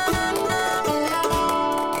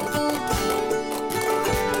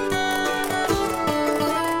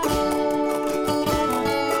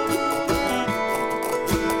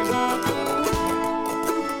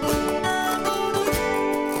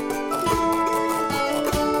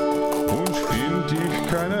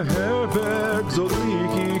 Keine Herberg, so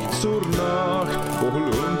lieg ich zur Nacht,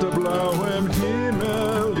 wohl unter blauem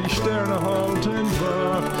Himmel, die Sterne halten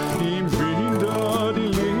wach. Im Winter, die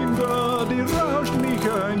Linda, die rauscht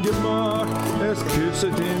mich ein Gemach, es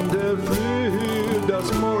küsset in der Früh,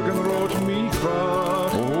 das Morgenrot mich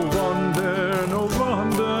wach. Oh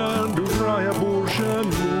wandern, du freier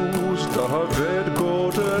Burschenlust, da wird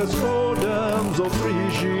Gottes Odem so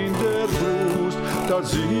frisch in der Brust. Da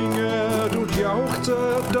singet und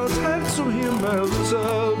jauchzet das Herz zum Himmel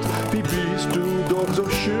zählt. Wie bist du doch so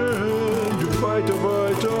schön, du weite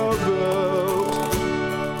Welt.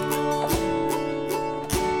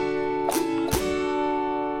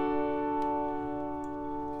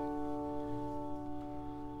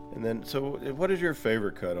 And then, so what is your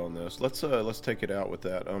favorite cut on this? Let's take it out with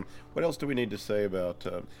that. What else do we need to say about?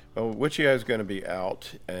 Witchy Eye is going to be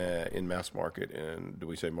out in mass market in, do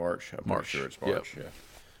we say March? I'm March. Sure it's March. Yep. Yeah.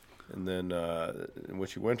 And then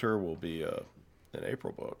Witchy Winter will be an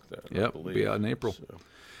April book. Then, Yep, I believe. be out in April.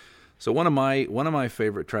 So one of my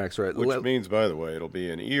favorite tracks, right? Which means, by the way, it'll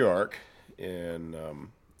be an E-Arc in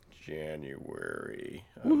January,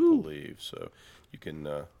 I believe. So you can.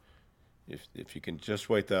 If you can just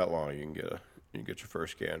wait that long, you can get your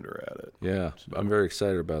first gander at it. Yeah, so. I'm very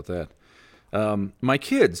excited about that. My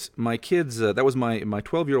kids. That was my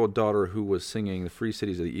 12-year-old daughter who was singing the Free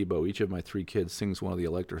Cities of the Ebo. Each of my 3 kids sings one of the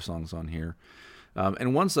Elector songs on here.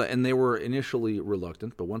 And they were initially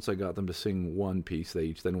reluctant, but once I got them to sing one piece, they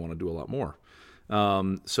each then want to do a lot more.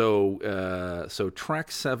 So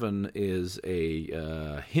track 7 is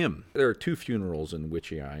a hymn. There are 2 funerals in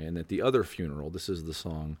Witchy Eye, and at the other funeral, this is the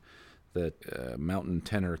song that mountain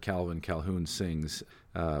tenor Calvin Calhoun sings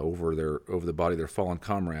over the body of their fallen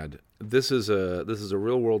comrade. This is a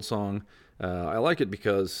real world song. I like it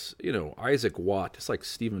because Isaac Watt, it's like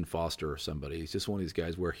Stephen Foster or somebody. He's just one of these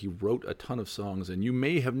guys where he wrote a ton of songs, and you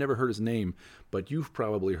may have never heard his name, but you've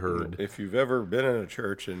probably heard. If you've ever been in a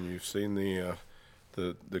church and you've seen the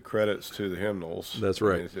credits to the hymnals, that's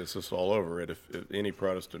right. It's just all over it. If any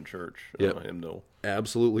Protestant church hymnal,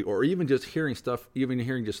 absolutely, or even just hearing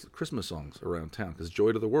just Christmas songs around town, because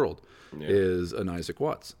 "Joy to the World" is an Isaac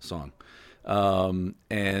Watts song, and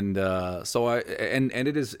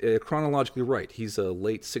it is chronologically right. He's a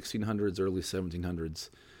late 1600s, early 1700s.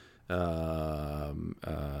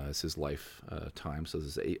 It's his life time, so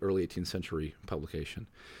this is early 18th century publication.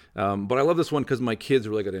 But I love this one because my kids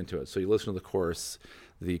really got into it. So you listen to the chorus.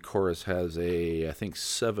 The chorus has I think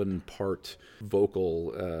 7-part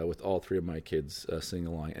vocal with all 3 of my kids singing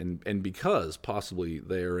along. And because possibly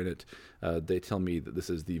they are in it, they tell me that this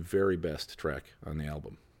is the very best track on the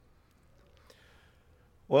album.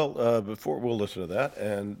 Well, before we'll listen to that,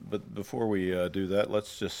 but before we do that,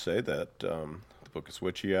 let's just say that the book is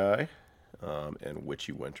Witchy Eye and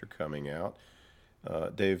Witchy Winter coming out.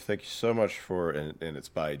 Dave, thank you so much and it's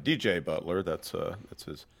by DJ Butler. That's the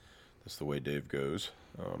way Dave goes.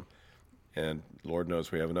 And Lord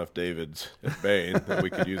knows we have enough Davids at Bain that we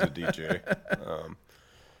could use a DJ.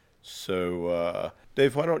 So,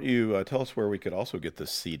 Dave, why don't you tell us where we could also get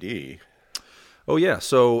this CD? Oh, yeah.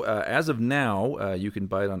 So as of now, you can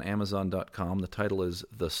buy it on Amazon.com. The title is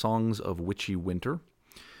The Songs of Witchy Winter.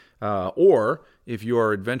 Or if you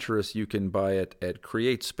are adventurous, you can buy it at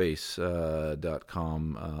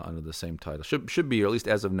createspace.com under the same title. Should be, or at least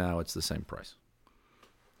as of now, it's the same price.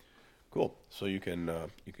 Cool. So you can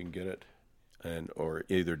get it or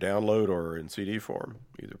either download or in CD form,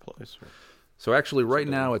 either place. So actually, right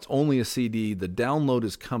now, it's only a CD. The download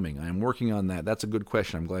is coming. I'm working on that. That's a good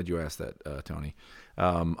question. I'm glad you asked that, Tony.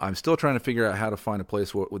 I'm still trying to figure out how to find a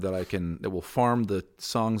place that will farm the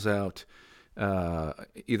songs out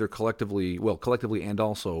either collectively and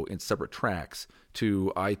also in separate tracks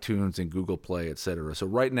to iTunes and Google Play, etc. So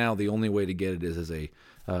right now, the only way to get it is as a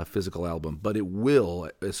physical album, but it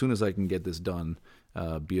will, as soon as I can get this done,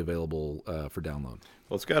 be available for download.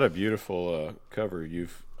 Well, it's got a beautiful cover.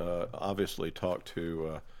 You've obviously talked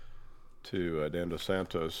to Dan Dos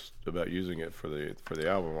Santos about using it for the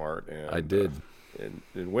album art, and I did. And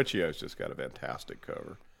Witchy Eye's just got a fantastic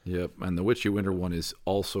cover. Yep, and the Witchy Winter one is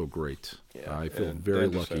also great. Yeah, I feel and very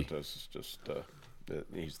Dan lucky. DeSantis is just,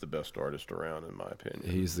 he's the best artist around, in my opinion.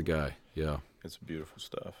 He's the guy, yeah. It's beautiful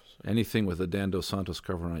stuff. So. Anything with a Dan Dos Santos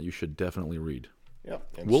cover on it, you should definitely read. Yeah.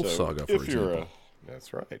 And Wolf so Saga, for if you're example.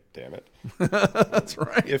 that's right, damn it. That's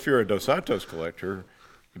right. If you're a Dos Santos collector,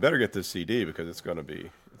 you better get this CD because it's going to be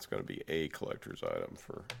a collector's item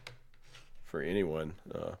for anyone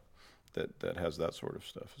that has that sort of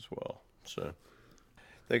stuff as well. So,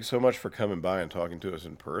 thanks so much for coming by and talking to us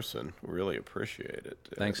in person. We really appreciate it.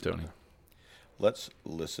 Thanks, Tony. Let's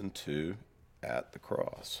listen to At the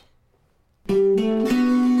Cross.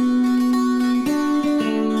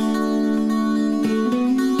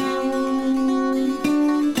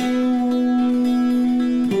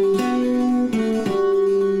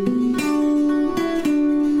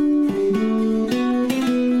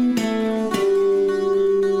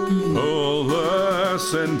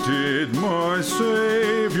 And did my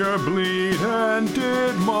Savior bleed, and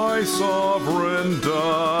did my sovereign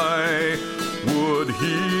die? Would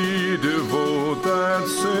he devote that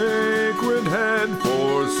sacred head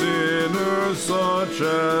for sinners such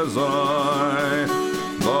as I?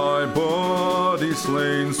 Thy body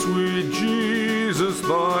slain, sweet Jesus,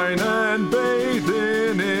 thine, and bathed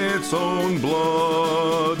in its own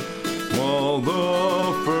blood, while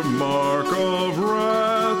the firm mark of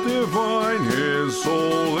wrath divine his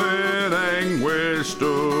soul in anguish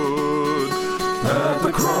stood. At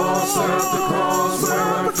the cross, where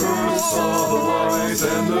I first saw the light,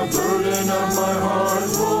 and the burden of my heart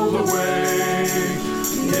rolled away,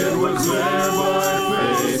 it was there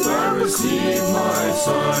by faith I received my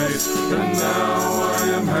sight, and now I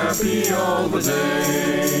am happy all the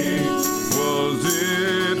day. Was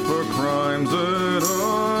it for crimes that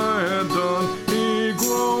I had done, he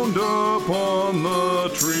groaned upon the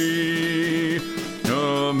tree?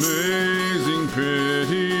 Amazing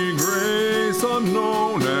pity, grace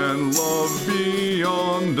unknown, and love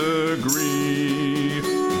beyond degree.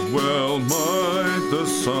 Well might the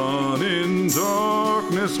sun in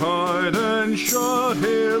darkness hide and shut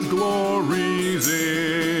his glories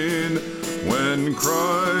in, when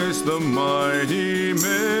Christ the mighty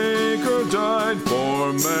Maker died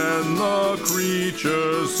for man the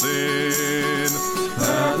creature's sin.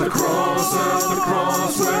 At the cross,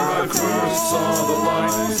 where I first saw the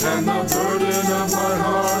light, and the burden of my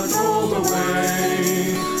heart rolled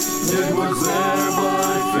away, it was there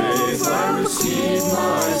by faith I received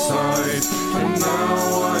my sight, and now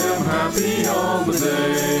I am happy all the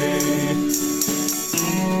day.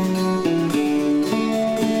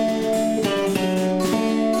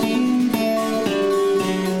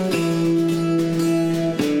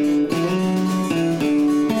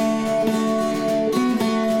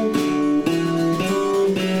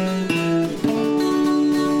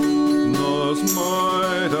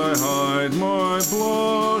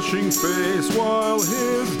 Face while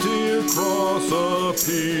his dear cross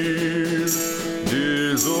appeared,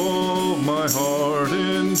 dissolve my heart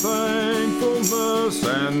in thankfulness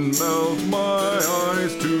and melt my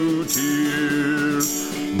eyes to tears.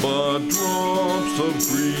 But drops of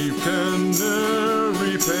grief can ne'er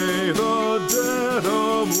repay the debt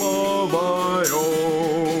of love I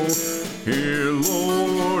owe. Here,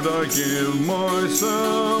 Lord, I give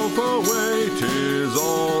myself away, 'tis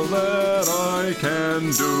all that I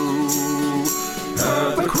can do.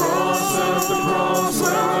 At the cross,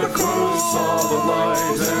 where I first saw the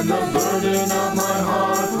light, and the burden of my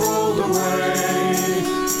heart rolled away,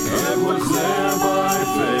 it was there by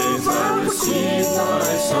faith I received my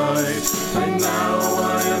sight, and now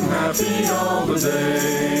I am happy all the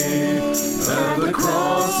day. At the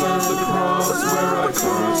cross, where I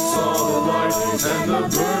first saw the light, and the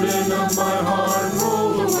burden of my heart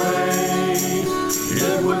rolled away,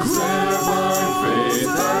 it was there by faith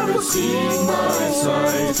I received my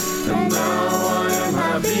sight, and now I am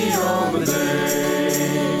happy all the day.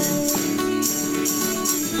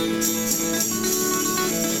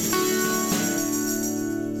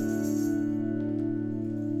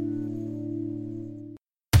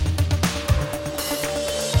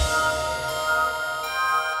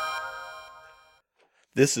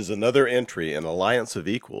 This is another entry in Alliance of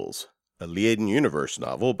Equals, a Liaden Universe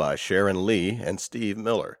novel by Sharon Lee and Steve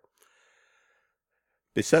Miller.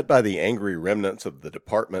 Beset by the angry remnants of the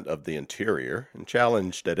Department of the Interior, and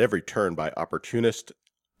challenged at every turn by opportunists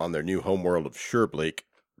on their new homeworld of Surebleak,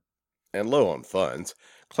 and low on funds,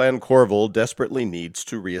 Clan Corval desperately needs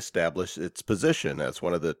to reestablish its position as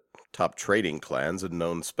one of the top trading clans in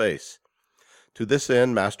known space. To this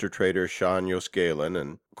end, Master Trader Sean Yoskalen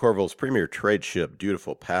and Corval's premier trade ship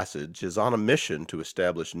Dutiful Passage is on a mission to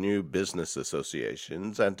establish new business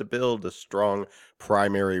associations and to build a strong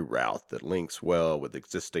primary route that links well with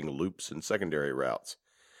existing loops and secondary routes.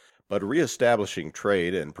 But reestablishing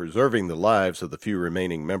trade and preserving the lives of the few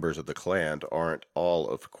remaining members of the clan aren't all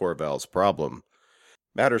of Corval's problem.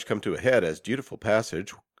 Matters come to a head as Dutiful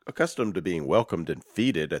Passage, accustomed to being welcomed and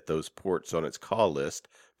feted at those ports on its call list,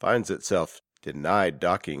 finds itself denied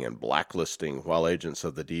docking and blacklisting while agents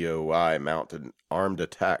of the DOI mount armed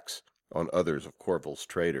attacks on others of Corval's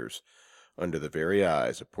traders under the very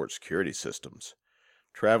eyes of port security systems.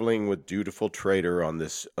 Traveling with Dutiful Trader on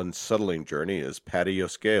this unsettling journey is Paddy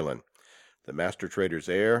Yoskalen, the Master Trader's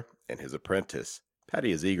heir and his apprentice.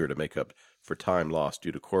 Paddy is eager to make up for time lost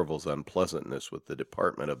due to Corval's unpleasantness with the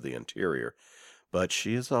Department of the Interior, but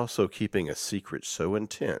she is also keeping a secret so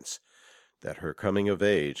intense that her coming of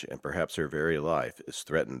age and perhaps her very life is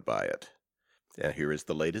threatened by it. And here is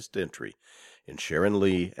the latest entry in Sharon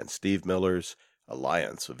Lee and Steve Miller's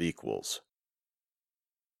Alliance of Equals.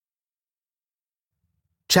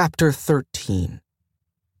 Chapter 13.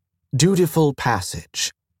 Dutiful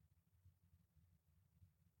Passage.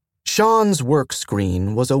 Sean's work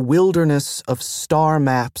screen was a wilderness of star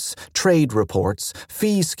maps, trade reports,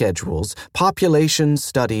 fee schedules, population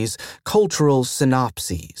studies, cultural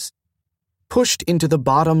synopses. Pushed into the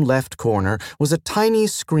bottom left corner was a tiny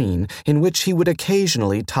screen in which he would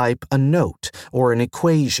occasionally type a note or an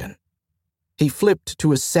equation. He flipped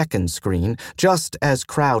to a second screen, just as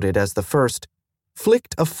crowded as the first,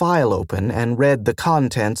 flicked a file open and read the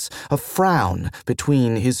contents, a frown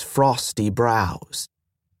between his frosty brows.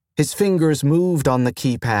 His fingers moved on the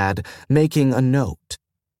keypad, making a note.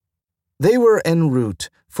 They were en route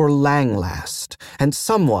for Langlast, and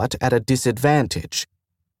somewhat at a disadvantage.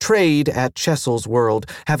 Trade at Chessel's World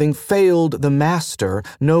having failed the master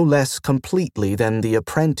no less completely than the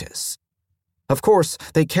apprentice. Of course,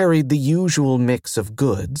 they carried the usual mix of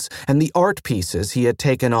goods and the art pieces he had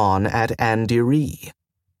taken on at Andiri.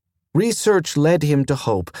 Research led him to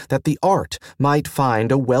hope that the art might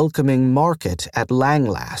find a welcoming market at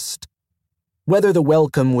Langlast. Whether the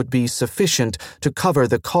welcome would be sufficient to cover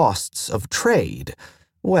the costs of trade,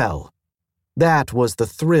 well, that was the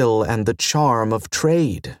thrill and the charm of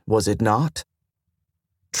trade, was it not?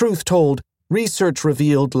 Truth told, research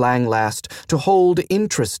revealed Langlast to hold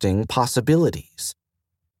interesting possibilities.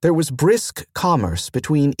 There was brisk commerce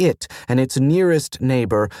between it and its nearest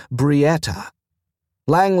neighbor, Brietta.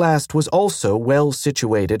 Langlast was also well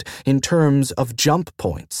situated in terms of jump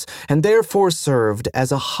points, and therefore served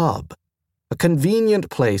as a hub, a convenient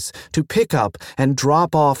place to pick up and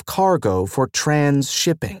drop off cargo for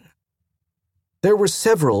transshipping. There were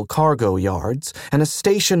several cargo yards and a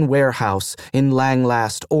station warehouse in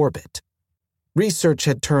Langlast orbit. Research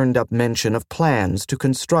had turned up mention of plans to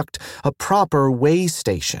construct a proper way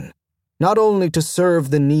station, not only to serve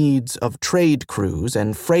the needs of trade crews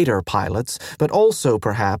and freighter pilots, but also,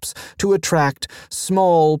 perhaps, to attract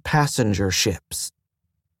small passenger ships.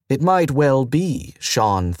 It might well be,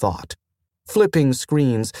 Sean thought, flipping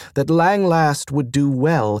screens, that Langlast would do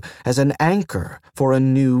well as an anchor for a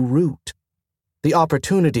new route. The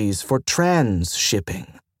opportunities for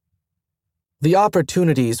transshipping. The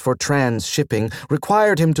opportunities for transshipping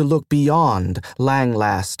required him to look beyond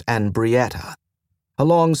Langlast and Brietta,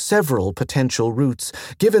 along several potential routes,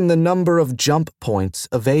 given the number of jump points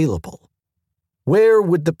available. Where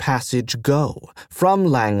would the passage go from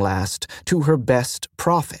Langlast to her best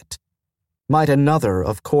profit? Might another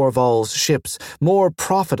of Corval's ships more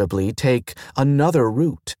profitably take another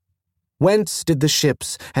route? Whence did the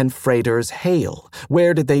ships and freighters hail?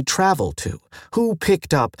 Where did they travel to? Who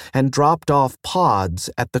picked up and dropped off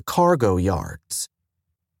pods at the cargo yards?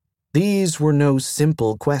 These were no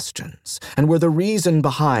simple questions, and were the reason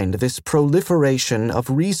behind this proliferation of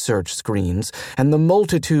research screens and the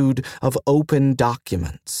multitude of open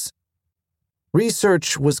documents.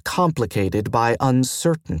 Research was complicated by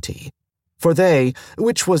uncertainty, for they,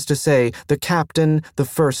 which was to say the captain, the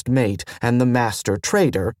first mate, and the master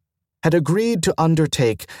trader, had agreed to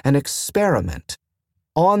undertake an experiment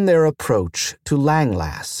on their approach to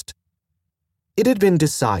Langlast. It had been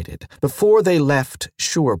decided, before they left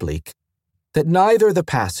Shorebleak, that neither the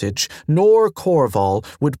passage nor Corval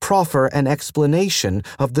would proffer an explanation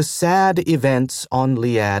of the sad events on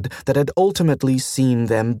Liad that had ultimately seen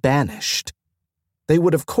them banished. They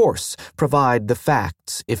would, of course, provide the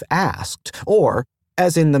facts if asked, or,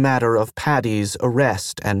 as in the matter of Paddy's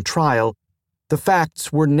arrest and trial, the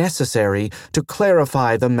facts were necessary to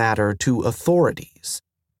clarify the matter to authorities.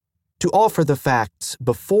 To offer the facts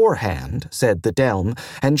beforehand, said the Delm,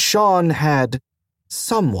 and Shawn had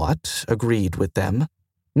somewhat agreed with them,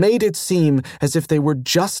 made it seem as if they were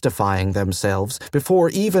justifying themselves before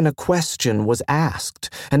even a question was asked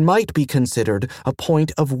and might be considered a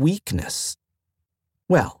point of weakness.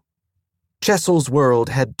 Well, Chessel's world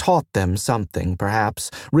had taught them something, perhaps,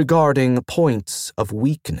 regarding points of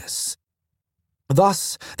weakness.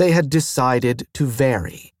 Thus, they had decided to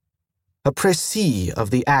vary. A précis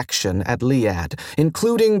of the action at Liad,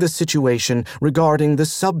 including the situation regarding the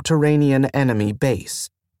subterranean enemy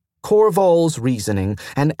base. Korval's reasoning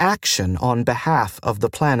and action on behalf of the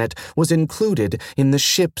planet was included in the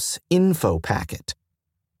ship's info packet.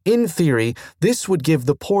 In theory, this would give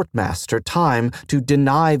the portmaster time to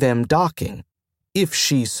deny them docking, if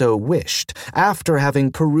she so wished, after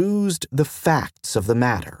having perused the facts of the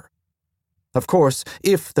matter. Of course,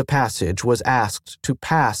 if the passage was asked to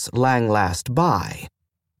pass Langlast by.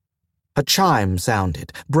 A chime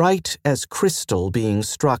sounded, bright as crystal being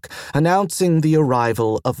struck, announcing the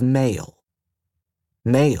arrival of mail.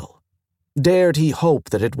 Mail. Dared he hope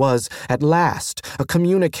that it was, at last, a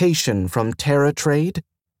communication from TerraTrade?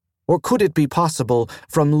 Or could it be possible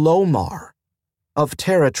from Lomar? Of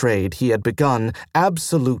TerraTrade he had begun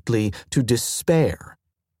absolutely to despair.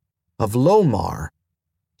 Of Lomar,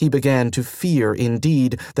 he began to fear,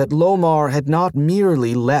 indeed, that Lomar had not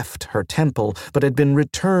merely left her temple, but had been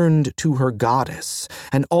returned to her goddess,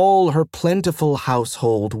 and all her plentiful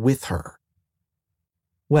household with her.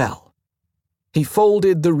 Well, he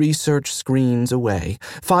folded the research screens away,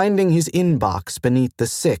 finding his inbox beneath the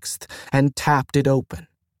 6th, and tapped it open.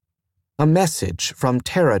 A message from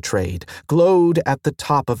TerraTrade glowed at the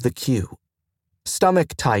top of the queue.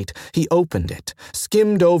 Stomach tight, he opened it,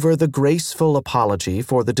 skimmed over the graceful apology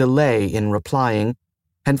for the delay in replying,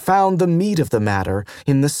 and found the meat of the matter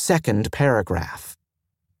in the 2nd paragraph.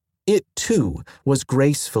 It, too, was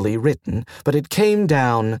gracefully written, but it came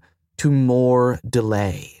down to more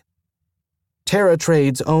delay.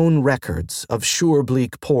 TerraTrade's own records of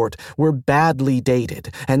Surebleak Port were badly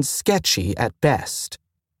dated and sketchy at best.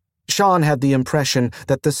 Shawn had the impression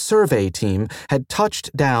that the survey team had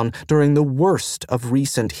touched down during the worst of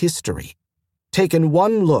recent history, taken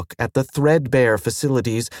one look at the threadbare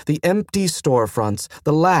facilities, the empty storefronts,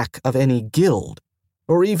 the lack of any guild,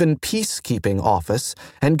 or even peacekeeping office,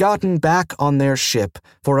 and gotten back on their ship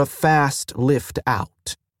for a fast lift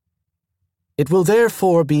out. It will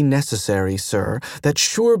therefore be necessary, sir, that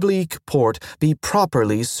Surebleak Port be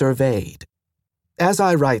properly surveyed. As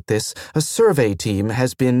I write this, a survey team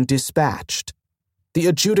has been dispatched. The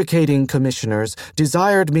adjudicating commissioners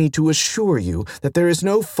desired me to assure you that there is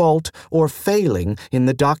no fault or failing in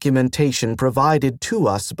the documentation provided to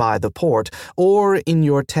us by the port or in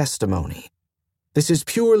your testimony. This is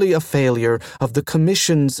purely a failure of the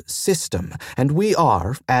Commission's system, and we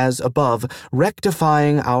are, as above,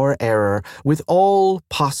 rectifying our error with all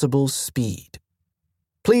possible speed.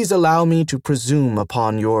 Please allow me to presume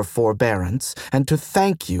upon your forbearance and to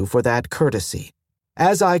thank you for that courtesy,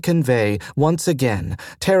 as I convey, once again,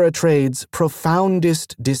 TerraTrade's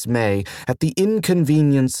profoundest dismay at the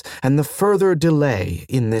inconvenience and the further delay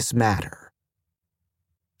in this matter.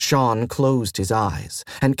 Shawn closed his eyes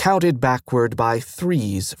and counted backward by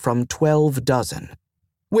 3s from 12 dozen,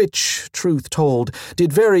 which, truth told,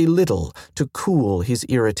 did very little to cool his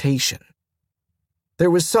irritation. There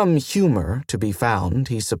was some humor to be found,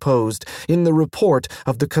 he supposed, in the report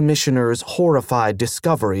of the commissioners' horrified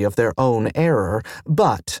discovery of their own error,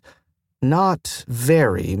 but not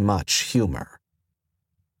very much humor.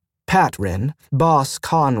 Patrin, Boss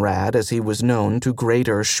Conrad as he was known to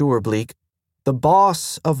Greater Surebleak, the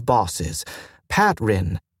boss of bosses,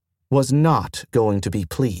 Patrin, was not going to be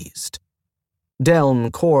pleased. Delm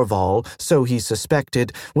Korval, so he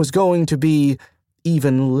suspected, was going to be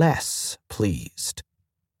even less pleased.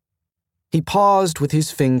 He paused with his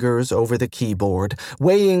fingers over the keyboard,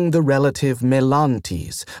 weighing the relative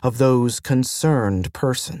melantes of those concerned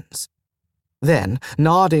persons. Then,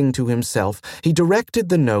 nodding to himself, he directed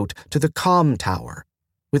the note to the comm tower,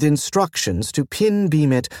 with instructions to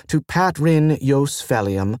pin-beam it to Patrin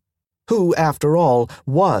Yosfelium, who, after all,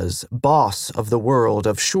 was boss of the world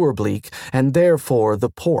of Surebleak and therefore the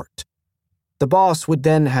port. The boss would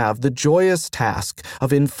then have the joyous task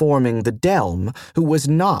of informing the Delm, who was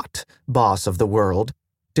not boss of the world,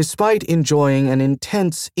 despite enjoying an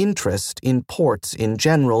intense interest in ports in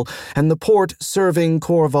general and the port serving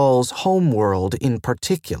Korval's homeworld in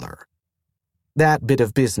particular. That bit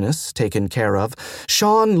of business taken care of,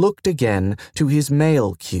 Shawn looked again to his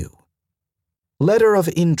mail queue. Letter of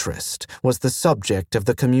interest was the subject of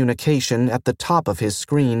the communication at the top of his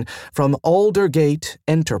screen from Aldergate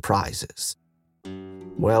Enterprises.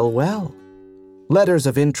 Well, well. Letters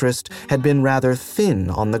of interest had been rather thin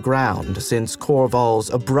on the ground since Corval's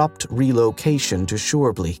abrupt relocation to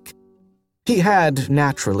Shorebleak. He had,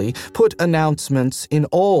 naturally, put announcements in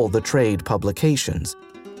all the trade publications,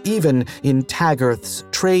 even in Taggarth's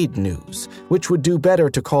Trade News, which would do better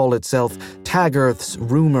to call itself Taggarth's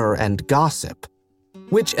Rumor and Gossip,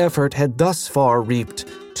 which effort had thus far reaped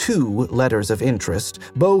 2 letters of interest,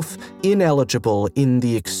 both ineligible in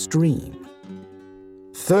the extreme.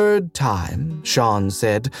 Third time, Sean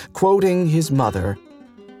said, quoting his mother,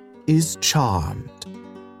 is charmed.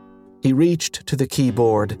 He reached to the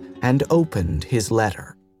keyboard and opened his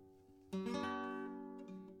letter.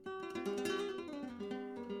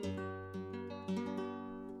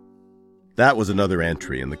 That was another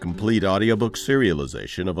entry in the complete audiobook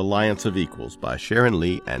serialization of Alliance of Equals by Sharon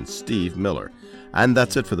Lee and Steve Miller. And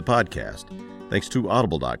that's it for the podcast. Thanks to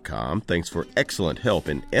Audible.com. Thanks for excellent help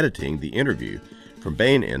in editing the interview from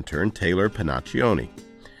Bain intern Taylor Panaccioni,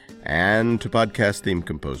 and to podcast theme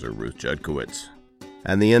composer Ruth Judkowitz.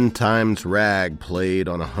 And the End Times rag played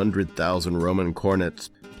on 100,000 Roman cornets,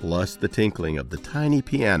 plus the tinkling of the tiny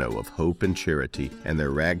piano of Hope and Charity and their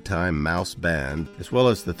ragtime mouse band, as well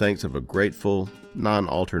as the thanks of a grateful,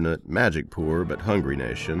 non-alternate, magic-poor but hungry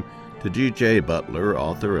nation to G.J. Butler,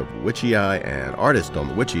 author of Witchy Eye and artist on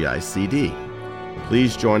the Witchy Eye CD.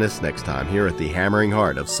 Please join us next time here at the hammering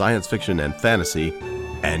heart of science fiction and fantasy,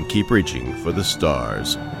 and keep reaching for the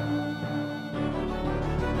stars.